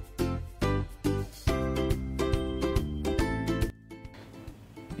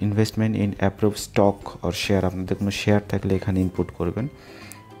 Investment in approve stock or share, আপনাদের কোনো শেয়ার থাকলে এখানে ইনপুট করবেন।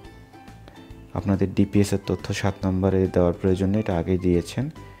 আপনাদের ডিপিএস এর তথ্য 7 নম্বরে দেওয়ার প্রয়োজন নেই, এটা আগেই দিয়েছেন।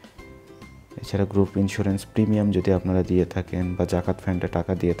 এছাড়া গ্রুপ ইন্স্যুরেন্স প্রিমিয়াম যদি আপনারা দিয়ে থাকেন বা জাকাত ফান্ডে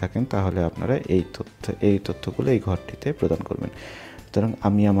টাকা দিয়ে থাকেন, তাহলে আপনারা এই তথ্যগুলো এই ঘরটিতে প্রদান করবেন। সুতরাং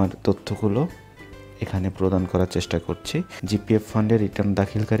আমি আমার তথ্যগুলো এখানে প্রদান করার চেষ্টা করছি। জিপিএফ ফান্ডে রিটার্ন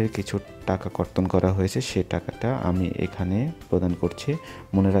দাখিলকারীর কিছু টাকা কর্তন করা হয়েছে, সে টাকাটা আমি এখানে প্রদান করছি।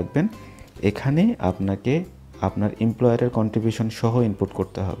 মনে রাখবেন, এখানে আপনাকে আপনার এমপ্লয়ারের কন্ট্রিবিউশন সহ ইনপুট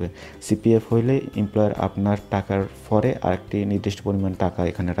করতে হবে। সিপিএফ হইলে এমপ্লয়ার আপনার টাকার পরে আরেকটি নির্দিষ্ট পরিমাণ টাকা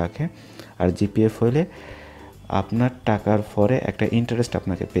এখানে রাখে, আর জিপিএফ হইলে আপনার টাকার পরে একটা ইন্টারেস্ট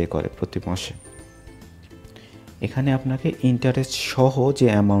আপনাকে পে করে প্রতি মাসে। এখানে আপনাকে ইন্টারেস্ট সহ যে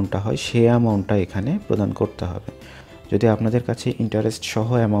অ্যামাউন্টটা হয় সেই অ্যামাউন্টটা এখানে প্রদান করতে হবে। যদি আপনাদের কাছে ইন্টারেস্ট সহ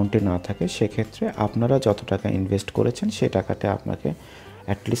অ্যামাউন্টে না থাকে, সেক্ষেত্রে আপনারা যত টাকা ইনভেস্ট করেছেন সে টাকাটা আপনাকে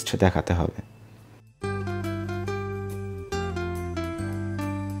অ্যাটলিস্ট দেখাতে হবে।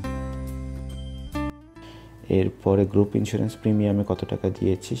 এরপরে গ্রুপ ইন্স্যুরেন্স প্রিমিয়ামে কত টাকা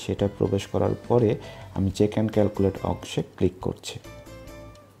দিয়েছি সেটা প্রবেশ করার পরে আমি চেক অ্যান্ড ক্যালকুলেট অংশে ক্লিক করছি।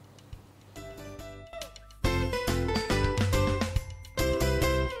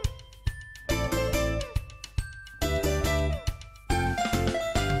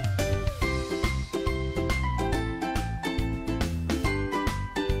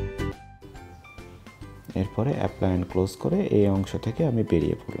 এরপরে অ্যাপ্লাই অ্যান্ড ক্লোজ করে এই অংশ থেকে আমি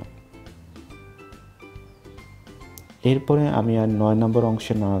বেরিয়ে পড়লাম। এরপরে আমি আর 9 নম্বর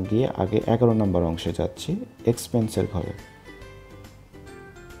অংশে না গিয়ে আগে 11 নম্বর অংশে যাচ্ছি, এক্সপেন্সের ঘরে।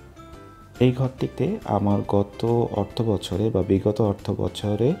 এই ঘরটিতে আমার গত অর্থ বছরে বা বিগত অর্থ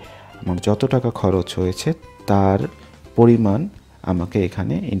বছরে আমার যত টাকা খরচ হয়েছে তার পরিমাণ আমাকে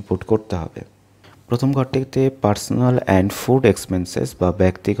এখানে ইনপুট করতে হবে। প্রথম ঘরটিতে পার্সোনাল অ্যান্ড ফুড এক্সপেন্সেস বা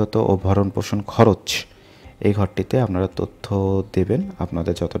ব্যক্তিগত ও ভরণ পোষণ খরচ, এই ঘরটিতে আপনারা তথ্য দেবেন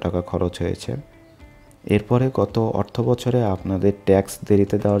আপনাদের যত টাকা খরচ হয়েছে। এরপরে গত অর্থ বছরে আপনাদের ট্যাক্স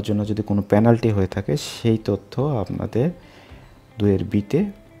দেরিতে দেওয়ার জন্য যদি কোনো পেনাল্টি হয়ে থাকে, সেই তথ্য আপনাদের 2-এর বিতে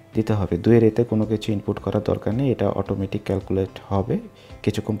দিতে হবে। 2-এর এতে কোনো কিছু ইনপুট করার দরকার নেই, এটা অটোমেটিক ক্যালকুলেট হবে।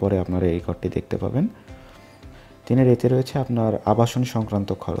 কিছুক্ষণ পরে আপনারা এই ঘরটি দেখতে পাবেন। 3-এর এতে রয়েছে আপনার আবাসন সংক্রান্ত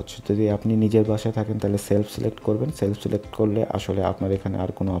খরচ। যদি আপনি নিজের বাসায় থাকেন তাহলে সেলফ সিলেক্ট করবেন। সেলফ সিলেক্ট করলে আসলে আপনার এখানে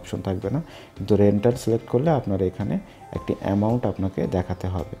আর কোনো অপশন থাকবে না, কিন্তু রেন্টাল সিলেক্ট করলে আপনার এখানে একটি অ্যামাউন্ট আপনাকে দেখাতে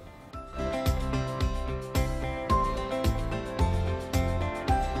হবে।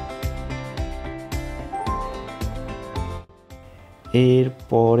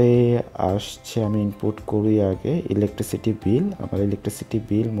 এরপরে আসছে, আমি ইনপুট করি আগে ইলেকট্রিসিটি বিল। আমার ইলেকট্রিসিটি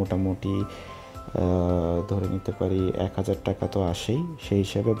বিল মোটামুটি ধরে নিতে পারি 1000 টাকা তো আসেই, সেই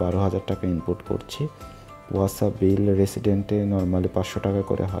হিসাবে 12,000 টাকা ইনপুট করছি। ওয়াসা বিল রেসিডেন্টে নর্মালি 500 টাকা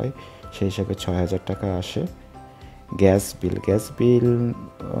করে হয়, সেই হিসাবে 6000 টাকা আসে। গ্যাস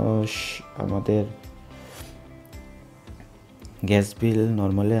বিল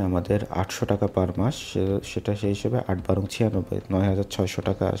নর্মালি আমাদের 800 টাকা পার মাস, সেটা সেই হিসেবে 8×12=96, 9600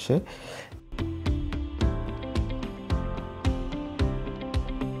 টাকা আসে।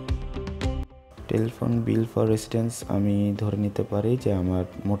 টেলিফোন বিল ফর রেসিডেন্স আমি ধরে নিতে পারি যে আমার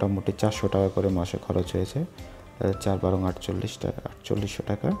মোটামুটি 400 টাকা করে মাসে খরচ হয়েছে, 4×12=4800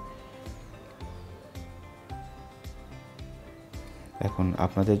 টাকা। এখন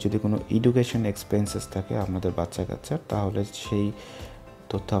আপনাদের যদি কোনো এডুকেশন এক্সপেন্সেস থাকে আপনাদের বাচ্চা কাচ্চার, তাহলে সেই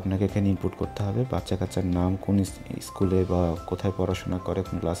তথ্য আপনাকে এখানে ইনপুট করতে হবে। বাচ্চা কাচ্চার নাম, কোন স্কুলে বা কোথায় পড়াশোনা করে,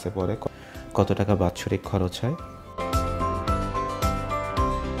 কোন ক্লাসে পড়ে, কত টাকা বাৎসরিক খরচ হয়।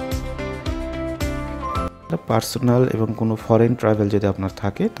 পার্সোনাল এবং কোনো ফরেন ট্রাভেল যদি আপনার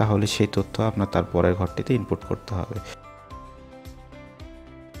থাকে, তাহলে সেই তথ্য আপনার তার পরের ঘরটিতে ইনপুট করতে হবে।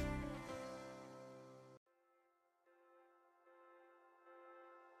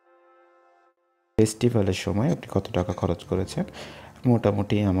 ফেস্টিভ্যালের সময় আপনি কত টাকা খরচ করেছেন,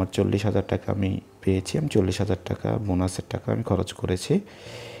 মোটামুটি আমার 40,000 টাকা আমি পেয়েছি। আমি 40,000 টাকা বোনাসের টাকা আমি খরচ করেছি।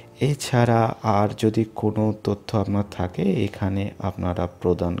 এছাড়া আর যদি কোনো তথ্য আপনার থাকে এখানে আপনারা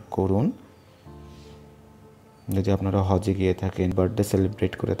প্রদান করুন। যদি আপনারা হজে গিয়ে থাকেন, বার্থডে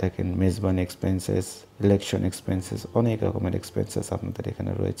সেলিব্রেট করে থাকেন, মেজবান এক্সপেন্সেস, ইলেকশন এক্সপেন্সেস, অনেক রকমের এক্সপেন্সেস আপনাদের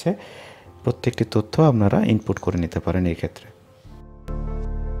এখানে রয়েছে। প্রত্যেকটি তথ্য আপনারা ইনপুট করে নিতে পারেন এই ক্ষেত্রে।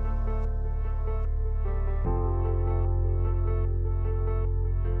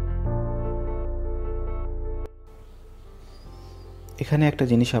 এখানে একটা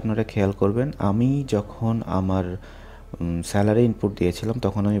জিনিস আপনারা খেয়াল করবেন, আমি যখন আমার স্যালারি ইনপুট দিয়েছিলাম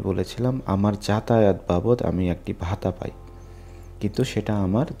তখন আমি বলেছিলাম আমার যাতায়াত বাবদ আমি একটি ভাতা পাই, কিন্তু সেটা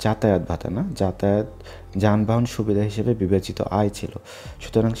আমার যাতায়াত ভাতা না, যাতায়াত যানবাহন সুবিধা হিসেবে বিবেচিত আয় ছিল।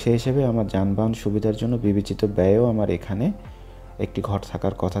 সুতরাং সেই হিসেবে আমার যানবাহন সুবিধার জন্য বিবেচিত ব্যয়ও আমার এখানে একটি ঘর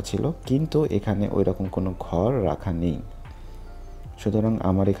থাকার কথা ছিল, কিন্তু এখানে ওই রকম কোনো ঘর রাখা নেই। সুতরাং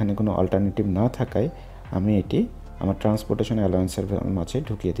আমার এখানে কোনো অল্টারনেটিভ না থাকায় আমি এটি আমার ট্রান্সপোর্টেশন অ্যালাউন্সের মাঝে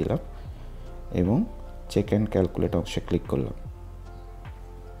ঢুকিয়ে দিলাম এবং চেক অ্যান্ড ক্যালকুলেট অপশে ক্লিক করলাম।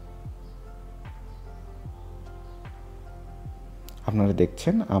 আপনারা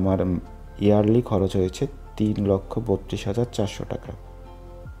দেখছেন আমার ইয়ারলি খরচ হয়েছে 3,32,400 টাকা।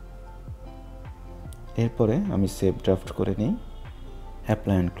 এরপরে আমি সেভ ড্রাফট করে নিই,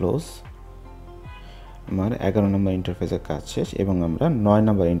 অ্যাপ্লাই অ্যান্ড ক্লোজ। আমার 11 নম্বর ইন্টারফেসের কাজ শেষ এবং আমরা 9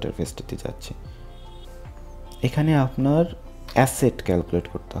 নম্বর ইন্টারফেসটিতে যাচ্ছি। এখানে আপনার অ্যাসেট ক্যালকুলেট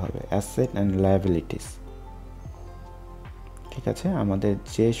করতে হবে, অ্যাসেট অ্যান্ড লায়াবিলিটিস। ঠিক আছে, আমাদের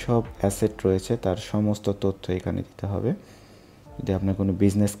যে সব অ্যাসেট রয়েছে তার সমস্ত তথ্য এখানে দিতে হবে। যদি আপনার কোনো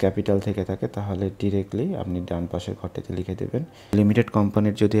বিজনেস ক্যাপিটাল থেকে থাকে তাহলে ডিরেক্টলি আপনি ডান পাশের ঘরটিতে লিখে দেবেন। লিমিটেড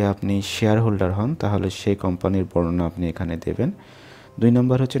কোম্পানির যদি আপনি শেয়ার হোল্ডার হন তাহলে সেই কোম্পানির বর্ণনা আপনি এখানে দেবেন। 2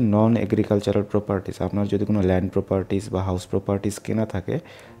 নম্বর হচ্ছে নন এগ্রিকালচারাল প্রপার্টিস। আপনার যদি কোনো ল্যান্ড প্রপার্টিস বা হাউস প্রপার্টিস কেনা থাকে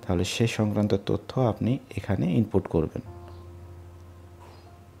তাহলে সে সংক্রান্ত তথ্য আপনি এখানে ইনপুট করবেন।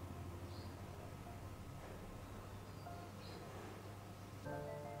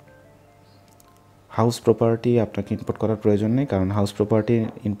 হাউস প্রপার্টি আপনাকে ইনপুট করার প্রয়োজন নেই, কারণ হাউস প্রপার্টির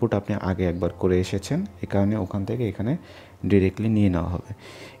ইনপুট আপনি আগে একবার করে এসেছেন, এই কারণে ওখান থেকে এখানে ডিরেক্টলি নিয়ে নেওয়া হবে।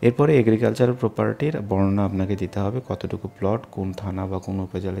 এরপরে এগ্রিকালচারাল প্রপার্টির বর্ণনা আপনাকে দিতে হবে, কতটুকু প্লট, কোন থানা বা কোন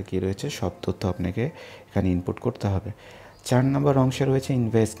উপজেলায় কী রয়েছে, সব তথ্য আপনাকে এখানে ইনপুট করতে হবে। 4 নম্বর অংশে রয়েছে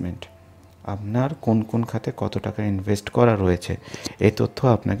ইনভেস্টমেন্ট। আপনার কোন কোন খাতে কত টাকা ইনভেস্ট করা রয়েছে এই তথ্য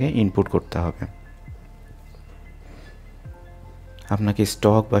আপনাকে ইনপুট করতে হবে। আপনাকে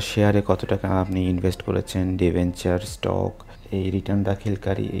স্টক বা শেয়ারে কত টাকা আপনি ইনভেস্ট করেছেন, ডিবেঞ্চার, স্টক, এই রিটার্ন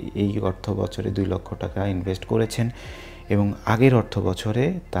দাখিলকারী এই অর্থ বছরে 2 লক্ষ টাকা ইনভেস্ট করেছেন এবং আগের অর্থ বছরে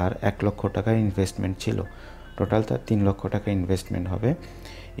তার 1 লক্ষ টাকা ইনভেস্টমেন্ট ছিল, টোটাল তার 3 লক্ষ টাকা ইনভেস্টমেন্ট হবে।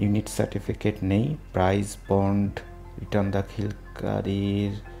 ইউনিট সার্টিফিকেট নেই, প্রাইস বন্ড, রিটার্ন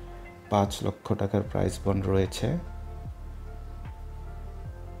দাখিলকারীর 5 লক্ষ টাকার প্রাইস বন্ড রয়েছে।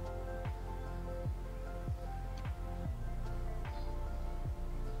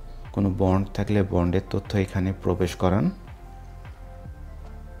 কোনো বন্ড থাকলে বন্ডের তথ্য এখানে প্রবেশ করান।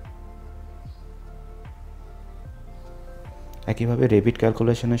 একইভাবে রেবিট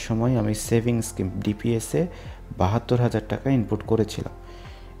ক্যালকুলেশনের সময় আমি সেভিং স্কিম ডিপিএসে 72,000 টাকা ইনপুট করেছিলাম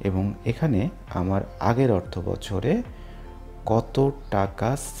এবং এখানে আমার আগের অর্থ বছরে কত টাকা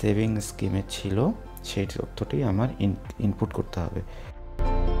সেভিং স্কিমে ছিল সেই তথ্যটি আমার ইনপুট করতে হবে।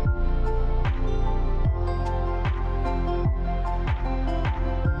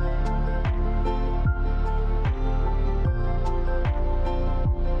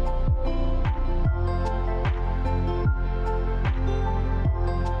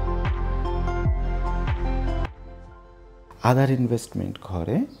 আদার ইনভেস্টমেন্ট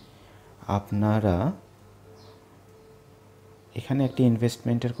ঘরে আপনারা এখানে একটি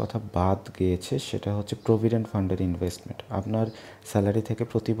ইনভেস্টমেন্টের কথা বাদ গিয়েছে, সেটা হচ্ছে প্রভিডেন্ট ফান্ডের ইনভেস্টমেন্ট। আপনার স্যালারি থেকে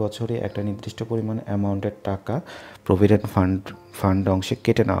প্রতি বছরে একটা নির্দিষ্ট পরিমাণ অ্যামাউন্টের টাকা প্রভিডেন্ট ফান্ড অংশে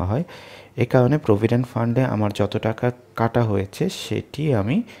কেটে নেওয়া হয়। এ কারণে প্রভিডেন্ট ফান্ডে আমার যত টাকা কাটা হয়েছে সেটি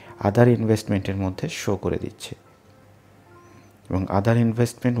আমি আদার ইনভেস্টমেন্টের মধ্যে শো করে দিচ্ছি। এবং আদার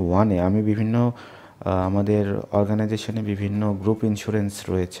ইনভেস্টমেন্ট 1-এ আমি বিভিন্ন আমাদের অর্গানাইজেশনে বিভিন্ন গ্রুপ ইন্স্যুরেন্স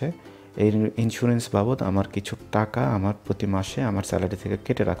রয়েছে, এই ইন্স্যুরেন্স বাবদ আমার কিছু টাকা আমার প্রতি মাসে আমার স্যালারি থেকে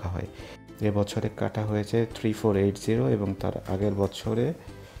কেটে রাখা হয়। এবছরে কাটা হয়েছে 3480 এবং তার আগের বছরে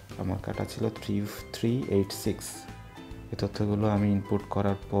আমার কাটা ছিল 3386। এই তথ্যগুলো আমি ইনপুট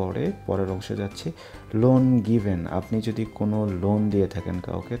করার পরে পরের অংশে যাচ্ছি। লোন গিভেন, আপনি যদি কোনো লোন দিয়ে থাকেন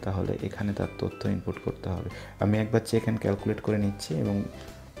কাউকে তাহলে এখানে তার তথ্য ইনপুট করতে হবে। আমি একবার চেক অ্যান্ড ক্যালকুলেট করে নিচ্ছি এবং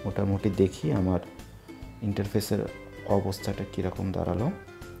মোটামুটি দেখি আমার ইন্টারফেসের অবস্থাটা কীরকম দাঁড়ালো।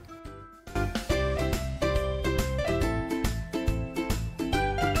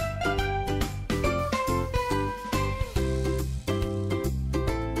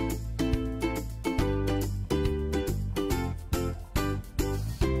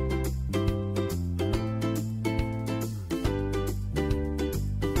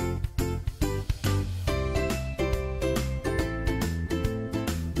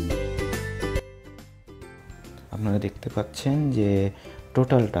 আপনারা দেখতে পাচ্ছেন যে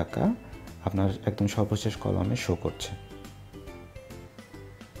টোটাল টাকা আপনার একদম সর্বশেষ কলামে শো করছে।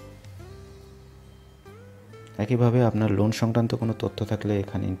 একইভাবে আপনার লোন সংক্রান্ত কোনো তথ্য থাকলে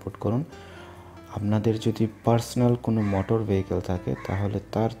এখানে ইনপুট করুন। আপনাদের যদি পার্সোনাল কোনো মোটর ভেহিকেল থাকে তাহলে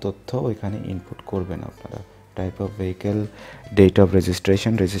তার তথ্য ওইখানে ইনপুট করবেন আপনারা। Type of vehicle, date of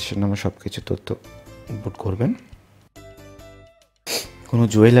registration নামে সব কিছু তথ্য ইনপুট করবেন। কোনো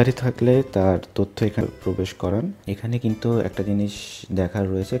জুয়েলারি থাকলে তার তথ্য এখানে প্রবেশ করান। এখানে কিন্তু একটা জিনিস দেখার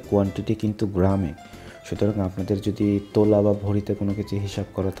রয়েছে, কোয়ান্টিটি কিন্তু গ্রামে, সুতরাং আপনাদের যদি তোলা বা ভরিতে কোনো কিছু হিসাব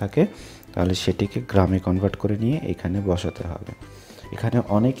করা থাকে তাহলে সেটিকে গ্রামে কনভার্ট করে নিয়ে এখানে বসাতে হবে। এখানে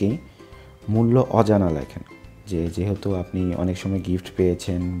অনেকেই মূল্য অজানা লেখেন, যেহেতু আপনি অনেক সময় গিফট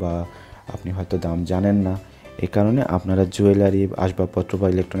পেয়েছেন বা আপনি হয়তো দাম জানেন না, এই কারণে আপনারা জুয়েলারি, আসবাবপত্র বা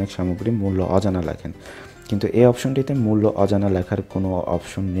ইলেকট্রনিক সামগ্রী মূল্য অজানা লেখেন। কিন্তু এই অপশনটিতে মূল্য অজানা লেখার কোনো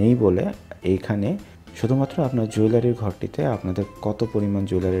অপশন নেই বলে এইখানে শুধুমাত্র আপনার জুয়েলারির ঘরটিতে আপনাদের কত পরিমাণ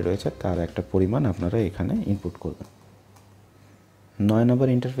জুয়েলারি রয়েছে তার একটা পরিমাণ আপনারা এখানে ইনপুট করবেন। 9 নম্বর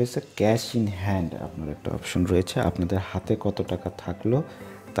ইন্টারফেসে ক্যাশ ইন হ্যান্ড আপনার একটা অপশন রয়েছে। আপনাদের হাতে কত টাকা থাকলো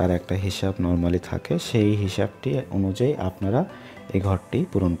তার একটা হিসাব নর্মালি থাকে, সেই হিসাবটি অনুযায়ী আপনারা এই ঘরটি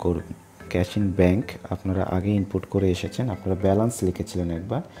পূরণ করবেন। ক্যাশ ইন ব্যাংক আপনারা আগে ইনপুট করে এসেছেন, আপনারা ব্যালেন্স লিখেছিলেন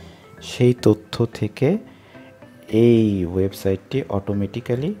একবার, সেই তথ্য থেকে এই ওয়েবসাইটটি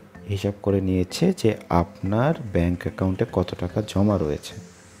অটোমেটিক্যালি হিসাব করে নিয়েছে যে আপনার ব্যাংক অ্যাকাউন্টে কত টাকা জমা রয়েছে।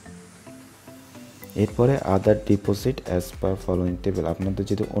 এরপরে আদার deposit as per following table, আপনাদের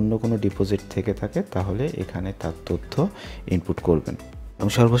যদি অন্য কোনো ডিপোজিট থেকে থাকে তাহলে এখানে তার তথ্য ইনপুট করবেন। এবং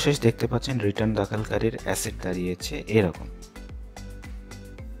সর্বশেষ দেখতে পাচ্ছেন রিটার্ন দাখিলকারীর অ্যাসেট দাঁড়িয়েছে এরকম।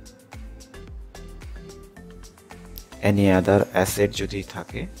 এনি আদার অ্যাসেট যদি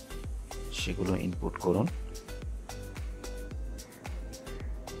থাকে সেগুলো ইনপুট করুন।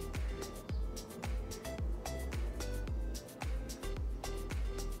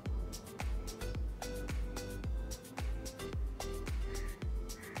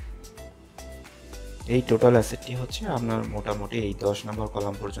 এই টোটাল অ্যাসেটটি হচ্ছে আপনার মোটামুটি এই 10 নম্বর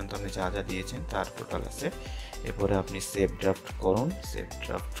কলাম পর্যন্ত আপনি যা যা দিয়েছেন তার টোটাল অ্যাসেট। এরপরে আপনি সেভ ড্রাফট করুন, সেভ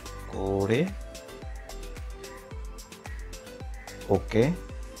ড্রাফট করে ওকে,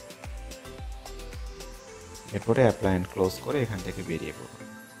 এরপরে অ্যাপ্লাই এন্ড ক্লোজ করে এখান থেকে বেরিয়ে পড়ুন।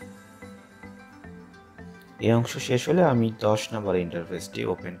 এই অংশ শেষ হলে আমি 10 নম্বর ইন্টারফেসটি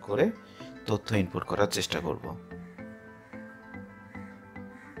ওপেন করে তথ্য ইনপুট করার চেষ্টা করব।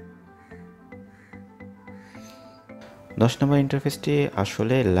 দশ নম্বর ইন্টারফেসটি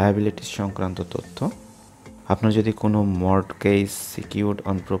আসলে লায়াবিলিটিস সংক্রান্ত তথ্য। আপনার যদি কোনো মর্টগেজ সিকিউরড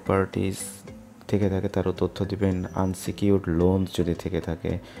অন প্রপার্টিজ থেকে থাকে তারও তথ্য দিবেন, আনসিকিউরড লোনস যদি থেকে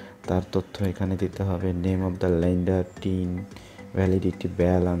থাকে তার তথ্য এখানে দিতে হবে, name of the lender, tin, validity,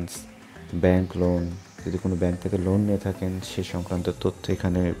 balance, bank loan, যদি কোনো ব্যাংক থেকে লোন নিয়ে থাকেন সে সংক্রান্ত তথ্য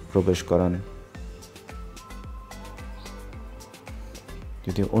এখানে প্রবেশ করান।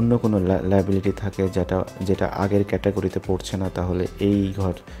 যদি অন্য কোনো লায়াবিলিটি থাকে যেটা আগের ক্যাটাগরিতে পড়ছে না তাহলে এই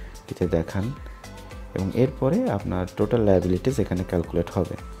ঘরটিতে দেখান, এবং এরপরে আপনার টোটাল লায়াবিলিটিস এখানে ক্যালকুলেট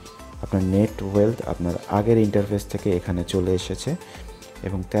হবে। আপনার নেট ওয়েলথ আপনার আগের ইন্টারফেস থেকে এখানে চলে এসেছে,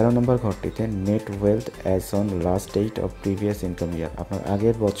 এবং 13 নম্বর ঘরটিতে net wealth as on last date of previous income ইয়ার, আপনার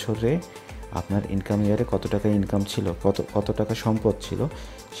আগের বছরে আপনার ইনকাম ইয়ারে কত টাকা ইনকাম ছিল, কত টাকা সম্পদ ছিল,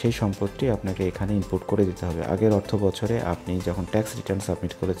 সেই সম্পদটি আপনাকে এখানে ইনপুট করে দিতে হবে। আগের অর্থ বছরে আপনি যখন ট্যাক্স রিটার্ন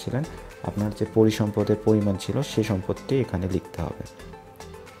সাবমিট করেছিলেন আপনার যে পরিসম্পদের পরিমাণ ছিল সেই সম্পদটি এখানে লিখতে হবে।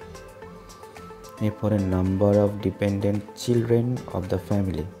 এরপরে number of dependent children of the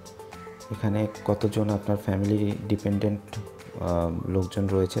family, এখানে কতজন আপনার ফ্যামিলি ডিপেন্ডেন্ট লোকজন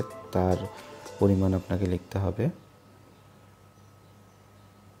রয়েছে তার পরিমাণ আপনাকে লিখতে হবে।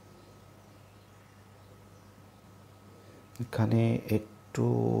 এখানে একটু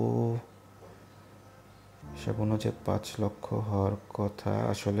সেগুলো যে 5 লক্ষ হওয়ার কথা,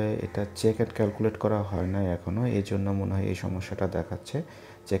 আসলে এটা চেক অ্যান্ড ক্যালকুলেট করা হয় না এখনও, এই জন্য মনে হয় এই সমস্যাটা দেখাচ্ছে।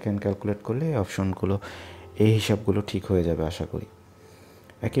 চেক অ্যান্ড ক্যালকুলেট করলে এই অপশনগুলো, এই হিসাবগুলো ঠিক হয়ে যাবে আশা করি।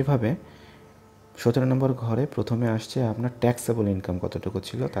 একইভাবে 17 নম্বর ঘরে প্রথমে আসছে আপনার ট্যাক্সেবল ইনকাম কতটুকু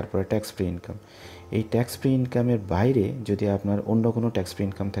ছিল, তারপরে ট্যাক্স ফ্রি ইনকাম। এই ট্যাক্স ফ্রি ইনকামের বাইরে যদি আপনার অন্য কোনো ট্যাক্স ফ্রি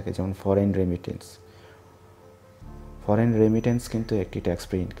ইনকাম থাকে, যেমন ফরেন রেমিটেন্স কিন্তু একটি ট্যাক্স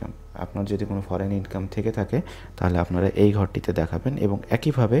ফ্রি ইনকাম। আপনার যদি কোনো ফরেন ইনকাম থেকে থাকে তাহলে আপনারা এই ঘরটিতে দেখাবেন, এবং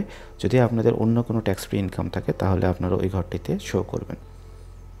একইভাবে যদি আপনাদের অন্য কোনো ট্যাক্স ফ্রি ইনকাম থাকে তাহলে আপনারা ওই ঘরটিতে শো করবেন।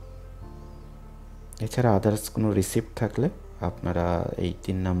 এছাড়া আদার্স কোনো রিসিপ্ট থাকলে আপনারা এই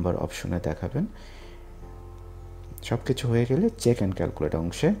 3 নম্বর অপশনে দেখাবেন। সব কিছু হয়ে গেলে চেক অ্যান্ড ক্যালকুলেট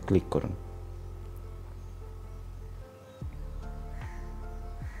অংশে ক্লিক করুন।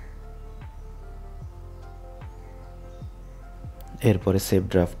 এরপরে সেভ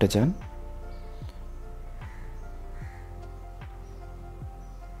ড্রাফটে যান।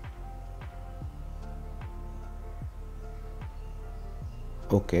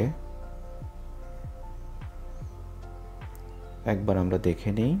 ওকে, একবার আমরা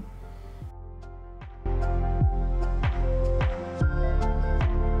দেখে নিই।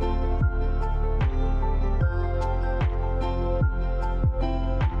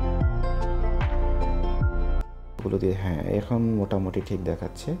 হ্যাঁ, এখন মোটামুটি ঠিক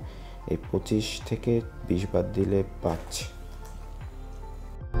দেখাচ্ছে। এই 25 থেকে 20 বাদ দিলে 5।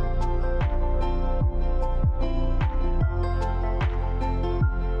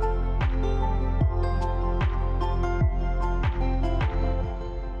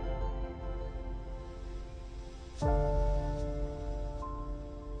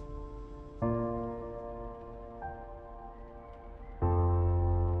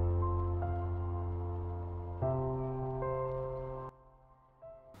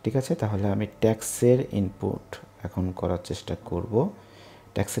 ঠিক আছে, তাহলে আমি ট্যাক্সের ইনপুট এখন করার চেষ্টা করব।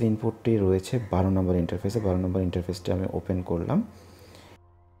 ট্যাক্সের ইনপুটটি রয়েছে 12 নম্বর ইন্টারফেসে। 12 নম্বর ইন্টারফেসটি আমি ওপেন করলাম।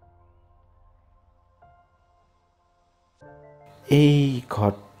 এই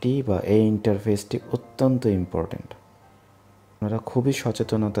ঘরটি বা এই ইন্টারফেসটি অত্যন্ত ইম্পর্ট্যান্ট। আপনারা খুবই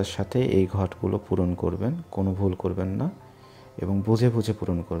সচেতনতার সাথে এই ঘরগুলো পূরণ করবেন, কোনো ভুল করবেন না এবং বুঝে বুঝে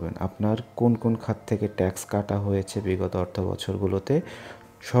পূরণ করবেন। আপনার কোন কোন খাত থেকে ট্যাক্স কাটা হয়েছে বিগত অর্থ বছরগুলোতে,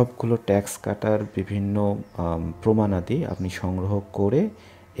 সবগুলো ট্যাক্স কাটার বিভিন্ন প্রমাণাদি আপনি সংগ্রহ করে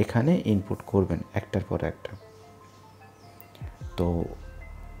এখানে ইনপুট করবেন একটার পর একটা। তো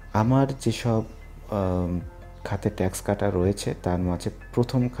আমার যেসব খাতে ট্যাক্স কাটা রয়েছে তার মাঝে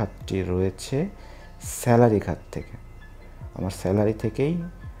প্রথম খাতটি রয়েছে স্যালারি খাত থেকে। আমার স্যালারি থেকেই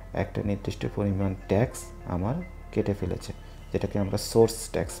একটা নির্দিষ্ট পরিমাণ ট্যাক্স আমার কেটে ফেলেছে, যেটাকে আমরা সোর্স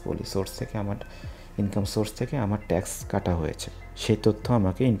ট্যাক্স বলি। সোর্স থেকে আমার ইনকাম সোর্স থেকে আমার ট্যাক্স কাটা হয়েছে, সেই তথ্য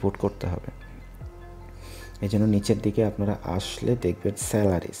আমাকে ইনপুট করতে হবে। এই জন্য নিচের দিকে আপনারা আসলে দেখবেন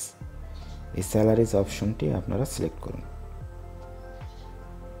স্যালারিজ। এই স্যালারিজ অপশনটি আপনারা সিলেক্ট করুন।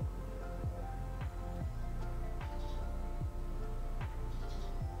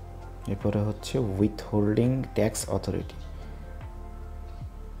 এরপরে হচ্ছে উইথহোল্ডিং ট্যাক্স অথরিটি।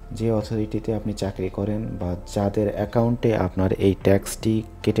 যে অথরিটিতে আপনি চাকরি করেন বা যাদের অ্যাকাউন্টে আপনার এই ট্যাক্সটি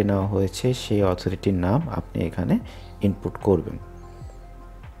কেটে নেওয়া হয়েছে সেই অথরিটির নাম আপনি এখানে ইনপুট করবেন।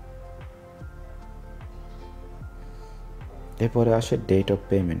 এরপরে আসে ডেট অফ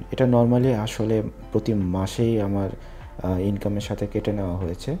পেমেন্ট। এটা নর্মালি আসলে প্রতি মাসেই আমার ইনকামের সাথে কেটে নেওয়া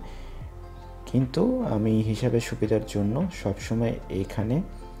হয়েছে, কিন্তু আমি হিসাবের সুবিধার জন্য সবসময় এখানে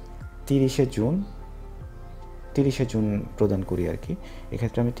 30শে জুন প্রদান করি আর কি।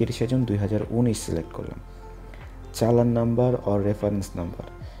 এক্ষেত্রে আমি 30শে জুন 2019 সিলেক্ট করলাম। চালান নাম্বার অর রেফারেন্স নাম্বার,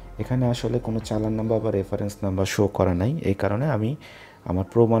 এখানে আসলে কোনো চালান নাম্বার বা রেফারেন্স নাম্বার শো করা নাই। এই কারণে আমি আমার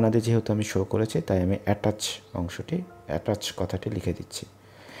প্রমাণাদি যেহেতু আমি শো করেছি, তাই আমি অ্যাটাচ কথাটি লিখে দিচ্ছি।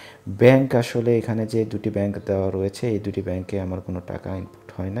 ব্যাংক, আসলে এখানে যে দুটি ব্যাংক দেওয়া রয়েছে এই দুটি ব্যাংকে আমার কোনো টাকা ইনপুট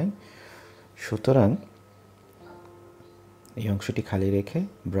হয় নাই, সুতরাং এই অংশটি খালি রেখে,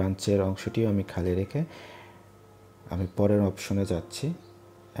 ব্রাঞ্চের অংশটিও আমি খালি রেখে আমি পরের অপশনে যাচ্ছি।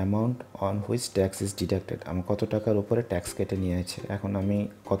 Amount on which tax is deducted, আমি কত টাকার উপরে ট্যাক্স কেটে নিয়েছে। এখন আমি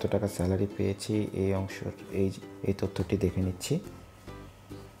কত টাকা স্যালারি পেয়েছি এই এই তথ্যটি দেখে নিচ্ছি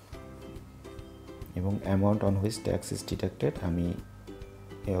এবং amount on which tax is deducted আমি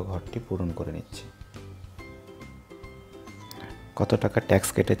এই ঘরটি পূরণ করে নিচ্ছি। কত টাকা ট্যাক্স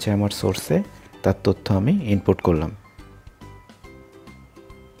কেটেছে আমার সোর্সে তার তথ্য আমি ইনপুট করলাম।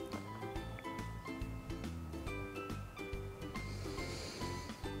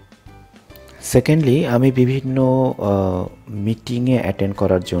 সেকেন্ডলি, আমি বিভিন্ন মিটিংয়ে অ্যাটেন্ড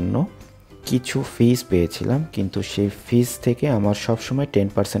করার জন্য কিছু ফিস পেয়েছিলাম, কিন্তু সেই ফিস থেকে আমার সবসময়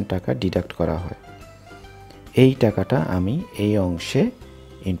 10% টাকা ডিডাক্ট করা হয়। এই টাকাটা আমি এই অংশে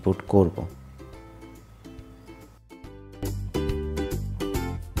ইনপুট করব।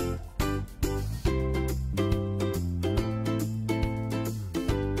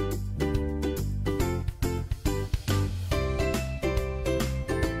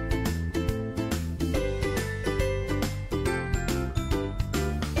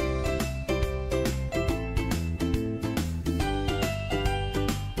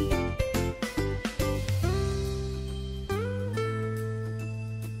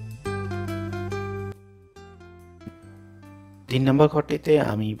 তিন নম্বর ঘরটিতে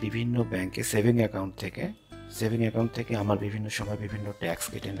আমি বিভিন্ন ব্যাংকে সেভিং অ্যাকাউন্ট থেকে আমার বিভিন্ন সময় বিভিন্ন ট্যাক্স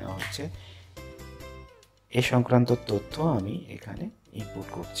কেটে নেওয়া হচ্ছে, এ সংক্রান্ত তথ্য আমি এখানে ইনপুট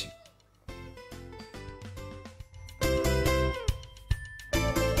করছি।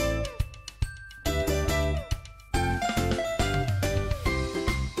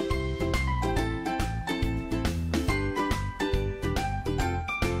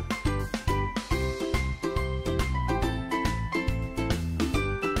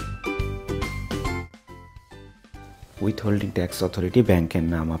 উইথহোল্ডিং ট্যাক্স অথরিটি ব্যাংকের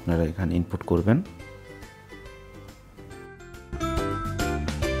নাম আপনারা এখানে ইনপুট করবেন।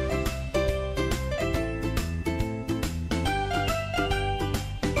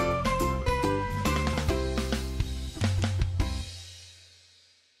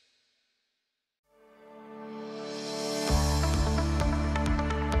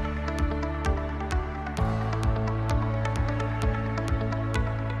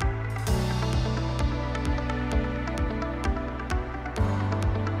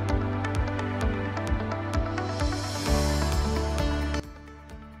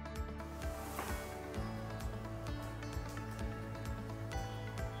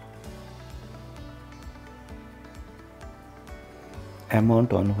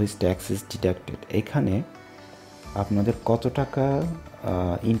 Amount on which tax is deducted, এখানে আপনাদের কত টাকা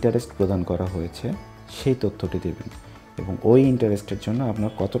ইন্টারেস্ট প্রদান করা হয়েছে সেই তথ্যটি দেবেন এবং ওই ইন্টারেস্টের জন্য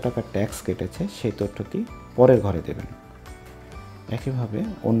আপনার কত টাকা ট্যাক্স কেটেছে সেই তথ্যটি পরের ঘরে দেবেন। একইভাবে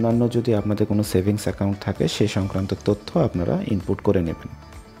অন্যান্য যদি আপনাদের কোনো সেভিংস অ্যাকাউন্ট থাকে সেই সংক্রান্ত তথ্য আপনারা ইনপুট করে নেবেন।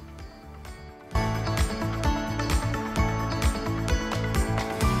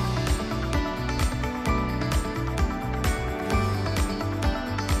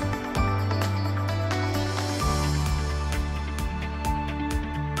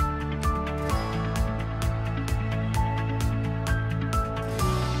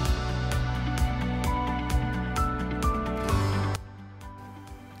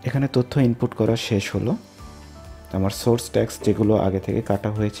 এখানে তথ্য ইনপুট করা শেষ হলো। আমার সোর্স ট্যাক্স যেগুলো আগে থেকে কাটা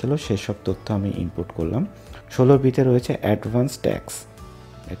হয়েছিল সেসব তথ্য আমি ইনপুট করলাম। 16 বিতে রয়েছে অ্যাডভান্স ট্যাক্স,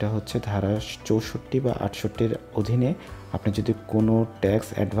 এটা হচ্ছে ধারা 64 বা 68-র অধীনে আপনি যদি কোনো ট্যাক্স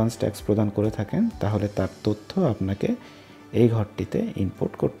অ্যাডভান্স ট্যাক্স প্রদান করে থাকেন তাহলে তার তথ্য আপনাকে এই ঘরটিতে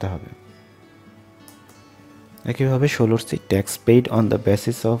ইনপুট করতে হবে। একইভাবে 16C tax paid on the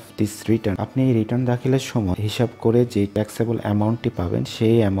basis of this return, আপনি এই রিটার্ন দাখিলের সময় হিসাব করে যে ট্যাক্সেবল অ্যামাউন্টটি পাবেন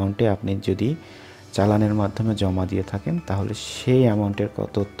সেই অ্যামাউন্টে আপনি যদি চালানের মাধ্যমে জমা দিয়ে থাকেন তাহলে সেই অ্যামাউন্টের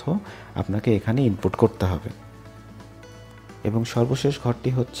তথ্য আপনাকে এখানে ইনপুট করতে হবে। এবং সর্বশেষ ঘরটি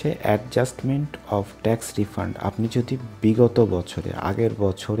হচ্ছে অ্যাডজাস্টমেন্ট অফ ট্যাক্স রিফান্ড, আপনি যদি বিগত বছরে আগের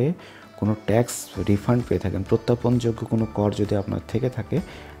বছরে কোনো ট্যাক্স রিফান্ড পেয়ে থাকেন, প্রত্যাপনযোগ্য কোনো কর যদি আপনার থেকে থাকে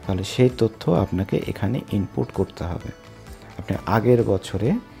তাহলে সেই তথ্য আপনাকে এখানে ইনপুট করতে হবে। আপনি আগের বছরে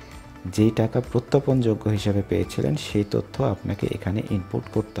যেই টাকা প্রত্যাপনযোগ্য হিসাবে পেয়েছিলেন সেই তথ্য আপনাকে এখানে ইনপুট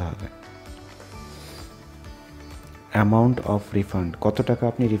করতে হবে। অ্যামাউন্ট অফ রিফান্ড, কত টাকা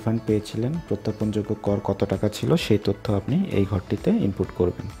আপনি রিফান্ড পেয়েছিলেন, প্রত্যাপনযোগ্য কর কত টাকা ছিল সেই তথ্য আপনি এই ঘরটিতে ইনপুট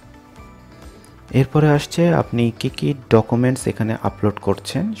করবেন। এরপরে আসছে আপনি কি ডকুমেন্টস এখানে আপলোড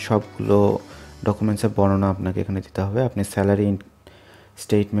করছেন, সবগুলো ডকুমেন্টসের বর্ণনা আপনাকে এখানে দিতে হবে। আপনি স্যালারি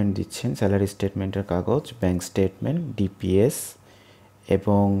স্টেটমেন্ট দিচ্ছেন, স্যালারি স্টেটমেন্টের কাগজ, ব্যাংক স্টেটমেন্ট, ডিপিএস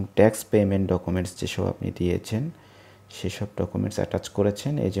এবং ট্যাক্স পেমেন্ট ডকুমেন্টস যেসব আপনি দিয়েছেন সেসব ডকুমেন্টস অ্যাটাচ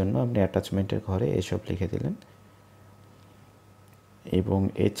করেছেন, এই জন্য আপনি অ্যাটাচমেন্টের ঘরে এসব লিখে দিলেন। এবং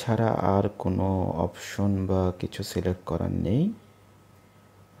এছাড়া আর কোনো অপশন বা কিছু সিলেক্ট করার নেই।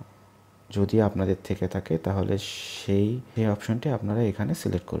 যদি আপনাদের থেকে থাকে তাহলে সেই অপশনটি আপনারা এখানে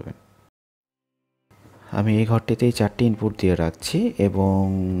সিলেক্ট করবেন। আমি এই ঘরটিতেই 4টি ইনপুট দিয়ে রাখছি এবং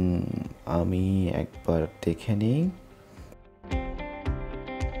আমি একবার দেখে নিই।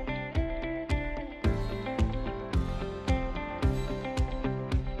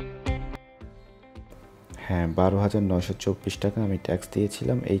 হ্যাঁ, 12,924 টাকা আমি ট্যাক্স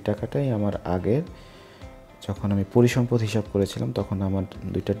দিয়েছিলাম। এই টাকাটাই আমার আগের যখন আমি পরিসম্পদ হিসাব করেছিলাম তখন আমার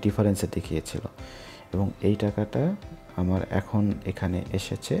দুইটা ডিফারেন্সে দেখিয়েছিল এবং এই টাকাটা আমার এখন এখানে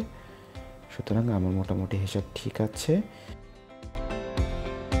এসেছে, সুতরাং আমার মোটামুটি হিসাব ঠিক আছে।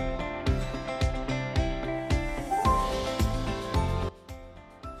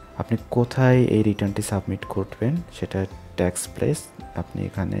 আপনি কোথায় এই রিটার্নটি সাবমিট করবেন সেটা ট্যাক্স প্লেস, আপনি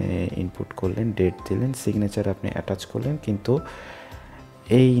এখানে ইনপুট করলেন, ডেট দিলেন, সিগনেচার আপনি অ্যাটাচ করলেন, কিন্তু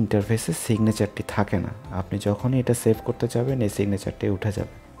এই ইন্টারফেসে সিগনেচারটি থাকে না। আপনি যখনই এটা সেভ করতে যাবেন এই সিগনেচারটি উঠে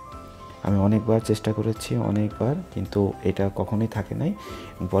যাবে। আমি অনেকবার চেষ্টা করেছি, অনেকবার, কিন্তু এটা কখনোই থাকে নাই।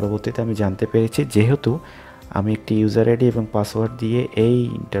 পরবর্তীতে আমি জানতে পেরেছি যেহেতু আমি একটি ইউজার আইডি এবং পাসওয়ার্ড দিয়ে এই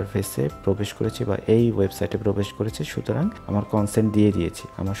ইন্টারফেসে প্রবেশ করেছি বা এই ওয়েবসাইটে প্রবেশ করেছি, সুতরাং আমার কনসেন্ট দিয়ে দিয়েছি,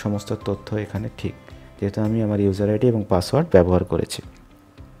 আমার সমস্ত তথ্য এখানে ঠিক, যেহেতু আমি আমার ইউজার আইডি এবং পাসওয়ার্ড ব্যবহার করেছি।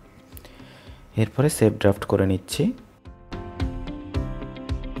 এরপরে সেভ ড্রাফট করে নিচ্ছি।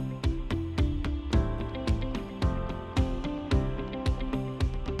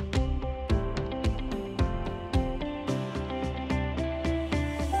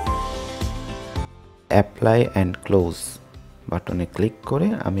 অ্যাপ্লাই অ্যান্ড ক্লোজ বাটনে ক্লিক করে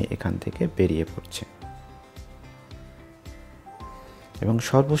আমি এখান থেকে বেরিয়ে পড়ছি এবং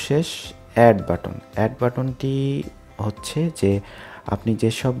সর্বশেষ অ্যাড বাটনটি হচ্ছে যে আপনি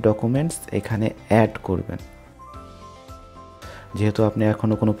যেসব ডকুমেন্টস এখানে অ্যাড করবেন, যেহেতু আপনি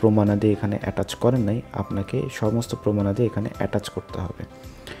এখনও কোনো প্রমাণাদি এখানে অ্যাটাচ করেন নাই, আপনাকে সমস্ত প্রমাণাদি এখানে অ্যাটাচ করতে হবে।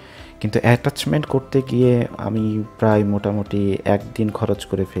 কিন্তু অ্যাটাচমেন্ট করতে গিয়ে আমি প্রায় মোটামুটি 1 দিন খরচ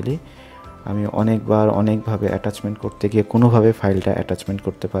করে ফেলি। আমি অনেকভাবে অ্যাটাচমেন্ট করতে গিয়ে কোনোভাবে ফাইলটা অ্যাটাচমেন্ট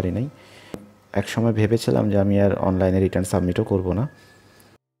করতে পারি নাই। এক সময় ভেবেছিলাম যে আমি আর অনলাইনে রিটার্ন সাবমিটও করব না।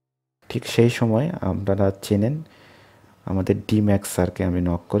 ঠিক সেই সময় আপনারা চেনেন আমাদের ডিম্যাক্স স্যারকে আমি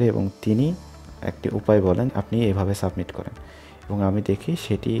নক করি এবং তিনি একটি উপায় বলেন, আপনি এভাবে সাবমিট করেন, এবং আমি দেখি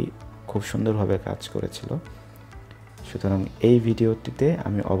সেটি খুব সুন্দরভাবে কাজ করেছিল। সুতরাং এই ভিডিওটিতে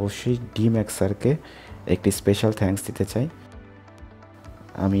আমি অবশ্যই ডিম্যাক্স স্যারকে একটি স্পেশাল থ্যাঙ্কস দিতে চাই।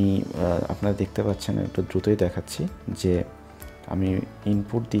 আমি আপনারা দেখতে পাচ্ছেন, একটু দ্রুতই দেখাচ্ছি যে আমি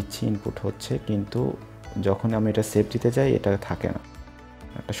ইনপুট দিচ্ছি, ইনপুট হচ্ছে, কিন্তু যখন আমি এটা সেভ দিতে যাই এটা থাকে না।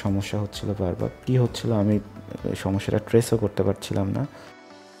 একটা সমস্যা হচ্ছিল বারবার। কী হচ্ছিল আমি সমস্যাটা ট্রেসও করতে পারছিলাম না।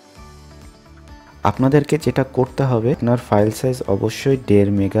 আপনাদেরকে যেটা করতে হবে, আপনার ফাইল সাইজ অবশ্যই 1.5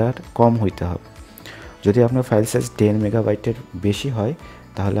 মেগার কম হইতে হবে। যদি আপনার ফাইল সাইজ 1.5 মেগাবাইটের বেশি হয়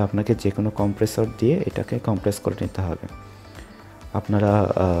তাহলে আপনাকে যে কোনো কম্প্রেসর দিয়ে এটাকে কম্প্রেস করে নিতে হবে। আপনারা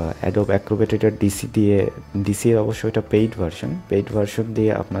Adobe Acrobate Reader DC এর অবশ্যই এটা পেইড ভার্সন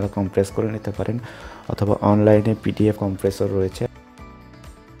দিয়ে আপনারা কম্প্রেস করে নিতে পারেন, অথবা অনলাইনে PDF কম্প্রেসর রয়েছে।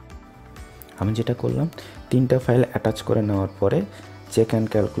 আমি যেটা করলাম, 3টা ফাইল অ্যাটাচ করে নেওয়ার পরে চেক অ্যান্ড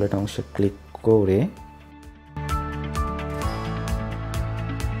ক্যালকুলেট অংশে ক্লিক করে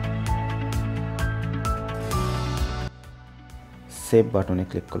সেভ বাটনে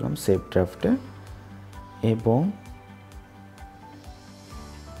ক্লিক করলাম, সেভ ড্রাফটে,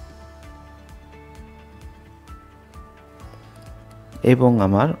 এবং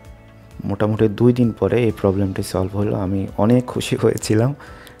আমার মোটামুটি 2 দিন পরে এই প্রবলেমটি সলভ হলো। আমি অনেক খুশি হয়েছিলাম,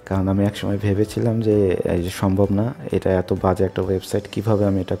 কারণ আমি একসময় ভেবেছিলাম যে সম্ভব না, এটা এত বাজে একটা ওয়েবসাইট, কিভাবে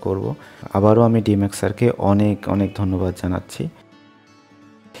আমি এটা করব। আবারও আমি ডিম্যাক্স স্যারকে অনেক ধন্যবাদ জানাচ্ছি,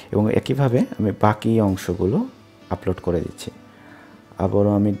 এবং একইভাবে আমি বাকি অংশগুলো আপলোড করে দিচ্ছি।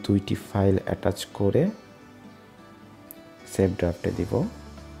 আবারও আমি 2টি ফাইল অ্যাটাচ করে সেভ ড্রাফটে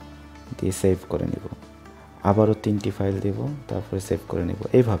দিয়ে সেভ করে নিব। আবারও 3টি ফাইল দেব, তারপরে সেভ করে নেব।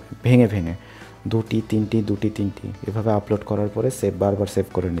 এইভাবে ভেঙে 2টি 3টি এভাবে আপলোড করার পরে বারবার সেভ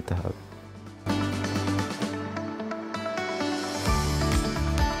করে নিতে হবে।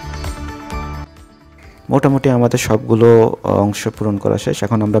 মোটামুটি আমাদের সবগুলো অংশ পূরণ করা শেষ।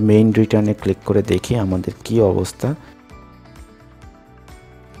 এখন আমরা মেইন রিটার্নে ক্লিক করে দেখি আমাদের কি অবস্থা।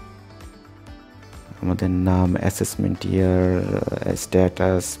 আমাদের নাম, অ্যাসেসমেন্ট ইয়ার,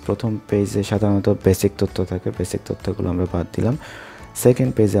 স্ট্যাটাস। প্রথম পেজে সাধারণত বেসিক তথ্য থাকে, বেসিক তথ্যগুলো আমরা বাদ দিলাম।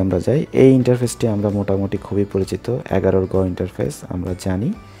 সেকেন্ড পেজে আমরা যাই। এই ইন্টারফেসটি আমরা মোটামুটি খুবই পরিচিত, 11 গ ইন্টারফেস আমরা জানি।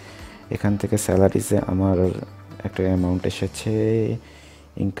 এখান থেকে স্যালারিজে আমার একটা অ্যামাউন্ট এসেছে,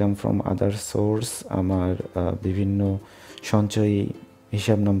 ইনকাম ফ্রম আদার সোর্স আমার বিভিন্ন সঞ্চয়ী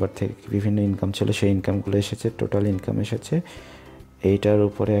হিসাব নাম্বার থেকে বিভিন্ন ইনকাম ছিল, সেই ইনকামগুলো এসেছে, টোটাল ইনকাম এসেছে। এইটার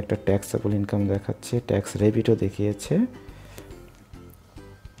উপরে একটা ট্যাক্সেবল ইনকাম দেখাচ্ছে, ট্যাক্স রেবিটও দেখিয়েছে।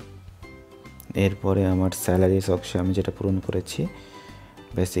 এরপরে আমার স্যালারিজ অংশে আমি যেটা পূরণ করেছি,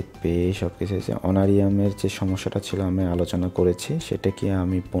 বেসিক পে সব কিছু হয়েছে। অনারিয়ামের যে সমস্যাটা ছিল আমি আলোচনা করেছি, সেটাকে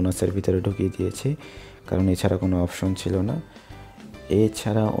আমি বোনাসের ভিতরে ঢুকিয়ে দিয়েছি, কারণ এছাড়া কোনো অপশন ছিল না।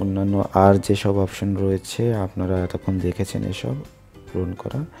 এছাড়া অন্যান্য আর যেসব অপশন রয়েছে আপনারা এতক্ষণ দেখেছেন, এসব পূরণ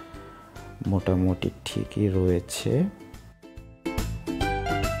করা মোটামুটি ঠিকই রয়েছে।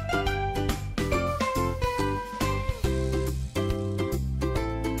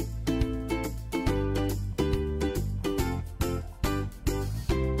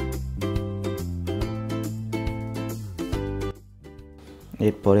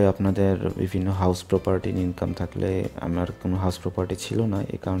 এরপরে আপনাদের বিভিন্ন হাউস প্রপার্টির ইনকাম থাকলে, আমার কোনো হাউস প্রপার্টি ছিল না,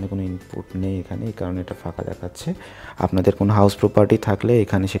 এই কারণে কোনো ইনপুট নেই এখানে, এই কারণে এটা ফাঁকা দেখাচ্ছে। আপনাদের কোনো হাউস প্রপার্টি থাকলে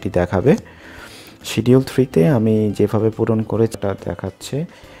এখানে সেটি দেখাবে। শিডিউল 3তে আমি যেভাবে পূরণ করে এটা দেখাচ্ছে।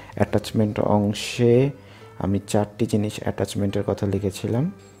 অ্যাটাচমেন্ট অংশে আমি 4টি জিনিস অ্যাটাচমেন্টের কথা লিখেছিলাম,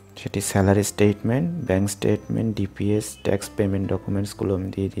 সেটি salary statement, bank statement, DPS, tax payment ডকুমেন্টসগুলো আমি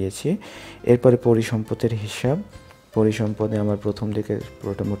দিয়ে দিয়েছি। এরপরে পরিসম্পদের হিসাব। পরিসম্পদে আমার প্রথম দিকে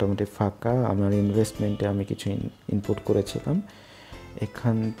পুরোটা মোটামুটি ফাঁকা। আমার ইনভেস্টমেন্টে আমি কিছু ইনপুট করেছিলাম,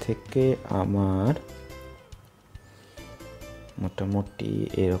 এখান থেকে আমার মোটামুটি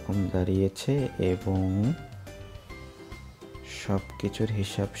এরকম দাঁড়িয়েছে, এবং সব কিছুর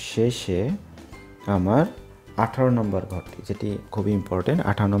হিসাব শেষে আমার 18 নম্বর ঘরটি, যেটি খুবই ইম্পর্টেন্ট,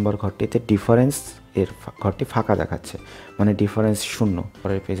 18 নম্বর ঘরটিতে ডিফারেন্স এর ঘরটি ফাঁকা দেখাচ্ছে, মানে ডিফারেন্স 0।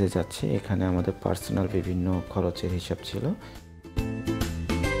 পরের পেজে যাচ্ছে, এখানে আমাদের পার্সোনাল বিভিন্ন খরচের হিসাব ছিল।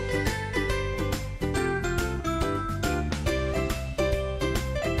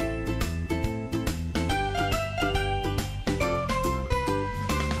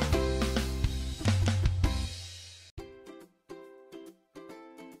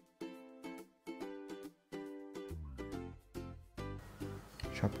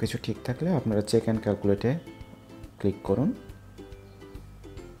 সব কিছু ঠিক থাকলে আপনারা চেক অ্যান্ড ক্যালকুলেটে ক্লিক করুন,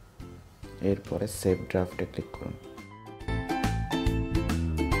 এরপরে সেভ ড্রাফটে ক্লিক করুন।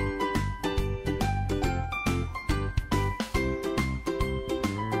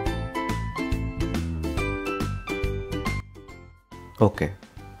 ওকে,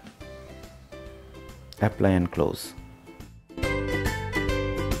 অ্যাপ্লাই অ্যান্ড ক্লোজ।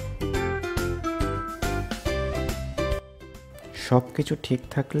 সব কিছু ঠিক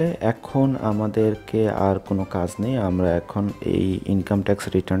থাকলে এখন আমাদেরকে আর কোনো কাজ নেই, আমরা এখন এই ইনকাম ট্যাক্স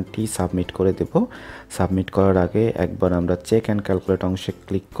রিটার্নটি সাবমিট করে দেব। সাবমিট করার আগে একবার আমরা চেক অ্যান্ড ক্যালকুলেট অংশে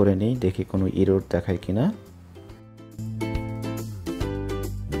ক্লিক করে নিই, দেখি কোনো এরর দেখায় কিনা।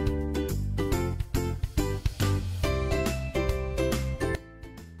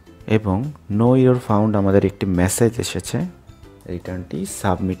 এবং নো এরর ফাউন্ড আমাদের একটি মেসেজ এসেছে। রিটার্নটি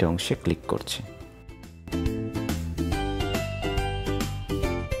সাবমিট অংশে ক্লিক করছি।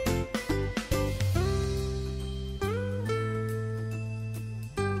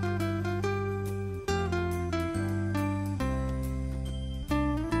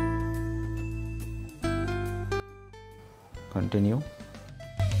 কন্টিনিউ।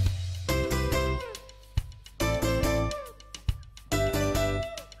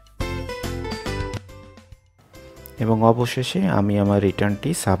 এবং অবশেষে আমি আমার রিটার্নটি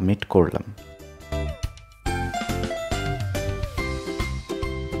সাবমিট করলাম।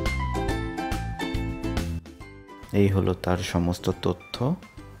 এই হলো তার সমস্ত তথ্য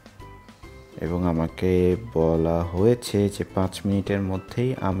এবং আমাকে বলা হয়েছে যে 5 মিনিটের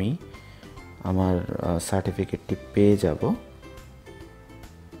মধ্যেই আমি আমার সার্টিফিকেটটি পেয়ে যাব।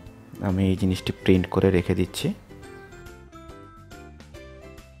 আমি এই জিনিসটি প্রিন্ট করে রেখে দিচ্ছি।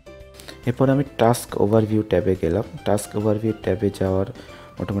 এরপর আমি টাস্ক ওভারভিউ ট্যাবে গেলাম। টাস্ক ওভারভিউ ট্যাবে যাওয়ার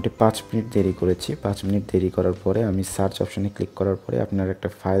মোটামুটি 5 মিনিট দেরি করেছি। 5 মিনিট দেরি করার পরে আমি সার্চ অপশানে ক্লিক করার পরে আপনারা একটা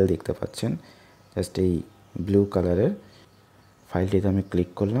ফাইল দেখতে পাচ্ছেন, জাস্ট এই ব্লু কালারের ফাইলটিতে আমি ক্লিক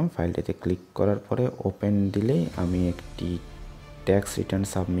করলাম। ফাইলটিতে ক্লিক করার পরে ওপেন দিলেই আমি একটি ট্যাক্স রিটার্ন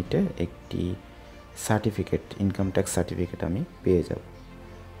সাবমিটের একটি সার্টিফিকেট, ইনকাম ট্যাক্স সার্টিফিকেট আমি পেয়ে যাব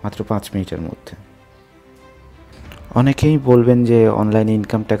মাত্র 5 মিনিটের মধ্যে। অনেকেই বলবেন যে অনলাইনে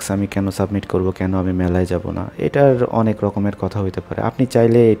ইনকাম ট্যাক্স আমি কেন সাবমিট করব, কেন আমি মেলায় যাব না। এটার অনেক রকমের কথা হইতে পারে। আপনি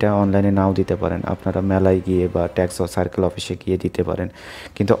চাইলে এটা অনলাইনে নাও দিতে পারেন, আপনারা মেলায় গিয়ে বা ট্যাক্স সার্কেল অফিসে গিয়ে দিতে পারেন।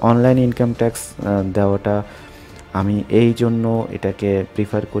 কিন্তু অনলাইন ইনকাম ট্যাক্স দেওয়াটা আমি এই জন্য এটাকে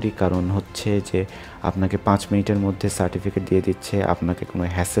প্রিফার করি, কারণ হচ্ছে যে আপনাকে 5 মিনিটের মধ্যে সার্টিফিকেট দিয়ে দিচ্ছে, আপনাকে কোনো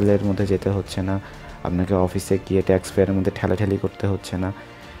হ্যাসেলের মধ্যে যেতে হচ্ছে না, আপনাকে অফিসে গিয়ে ট্যাক্স পেয়ারের মধ্যে ঠেলাঠেলি করতে হচ্ছে না,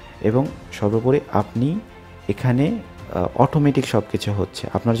 এবং সর্বোপরি আপনি এখানে অটোমেটিক সব কিছু হচ্ছে।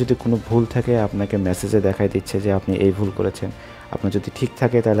 আপনার যদি কোনো ভুল থাকে আপনাকে মেসেজে দেখাই দিচ্ছে যে আপনি এই ভুল করেছেন। আপনার যদি ঠিক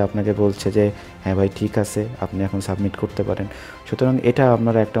থাকে তাহলে আপনাকে বলছে যে হ্যাঁ ভাই ঠিক আছে, আপনি এখন সাবমিট করতে পারেন। সুতরাং এটা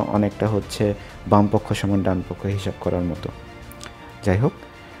আপনার অনেকটা হচ্ছে বাম পক্ষ সমান ডান পক্ষ হিসাব করার মতো। যাই হোক,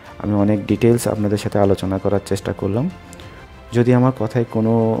 আমি অনেক ডিটেলস আপনাদের সাথে আলোচনা করার চেষ্টা করলাম। যদি আমার কথায়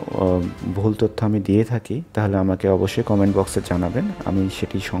কোনো ভুল তথ্য আমি দিয়ে থাকি তাহলে আমাকে অবশ্যই কমেন্ট বক্সে জানাবেন, আমি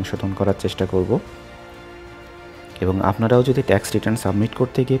সেটি সংশোধন করার চেষ্টা করব। এবং আপনারাও যদি ট্যাক্স রিটার্ন সাবমিট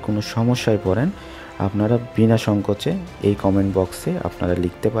করতে গিয়ে কোনো সমস্যায় পড়েন, আপনারা বিনা সংকোচে এই কমেন্ট বক্সে আপনারা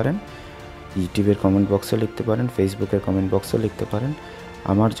লিখতে পারেন। ইউটিউবের কমেন্ট বক্সেও লিখতে পারেন, ফেসবুকের কমেন্ট বক্সেও লিখতে পারেন।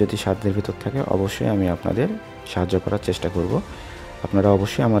 আমার যদি সাধ্যের ভিতর থাকে অবশ্যই আমি আপনাদের সাহায্য করার চেষ্টা করব। আপনারা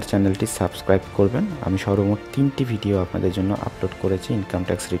অবশ্যই আমার চ্যানেলটি সাবস্ক্রাইব করবেন। আমি সর্বমোট 3টি ভিডিও আপনাদের জন্য আপলোড করেছি ইনকাম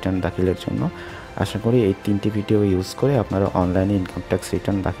ট্যাক্স রিটার্ন দাখিলের জন্য। আশা করি এই 3টি ভিডিও ইউজ করে আপনারা অনলাইনে ইনকাম ট্যাক্স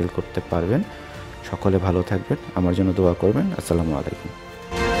রিটার্ন দাখিল করতে পারবেন। সকলে ভালো থাকবেন, আমার জন্য দোয়া করবেন। আসসালামু আলাইকুম।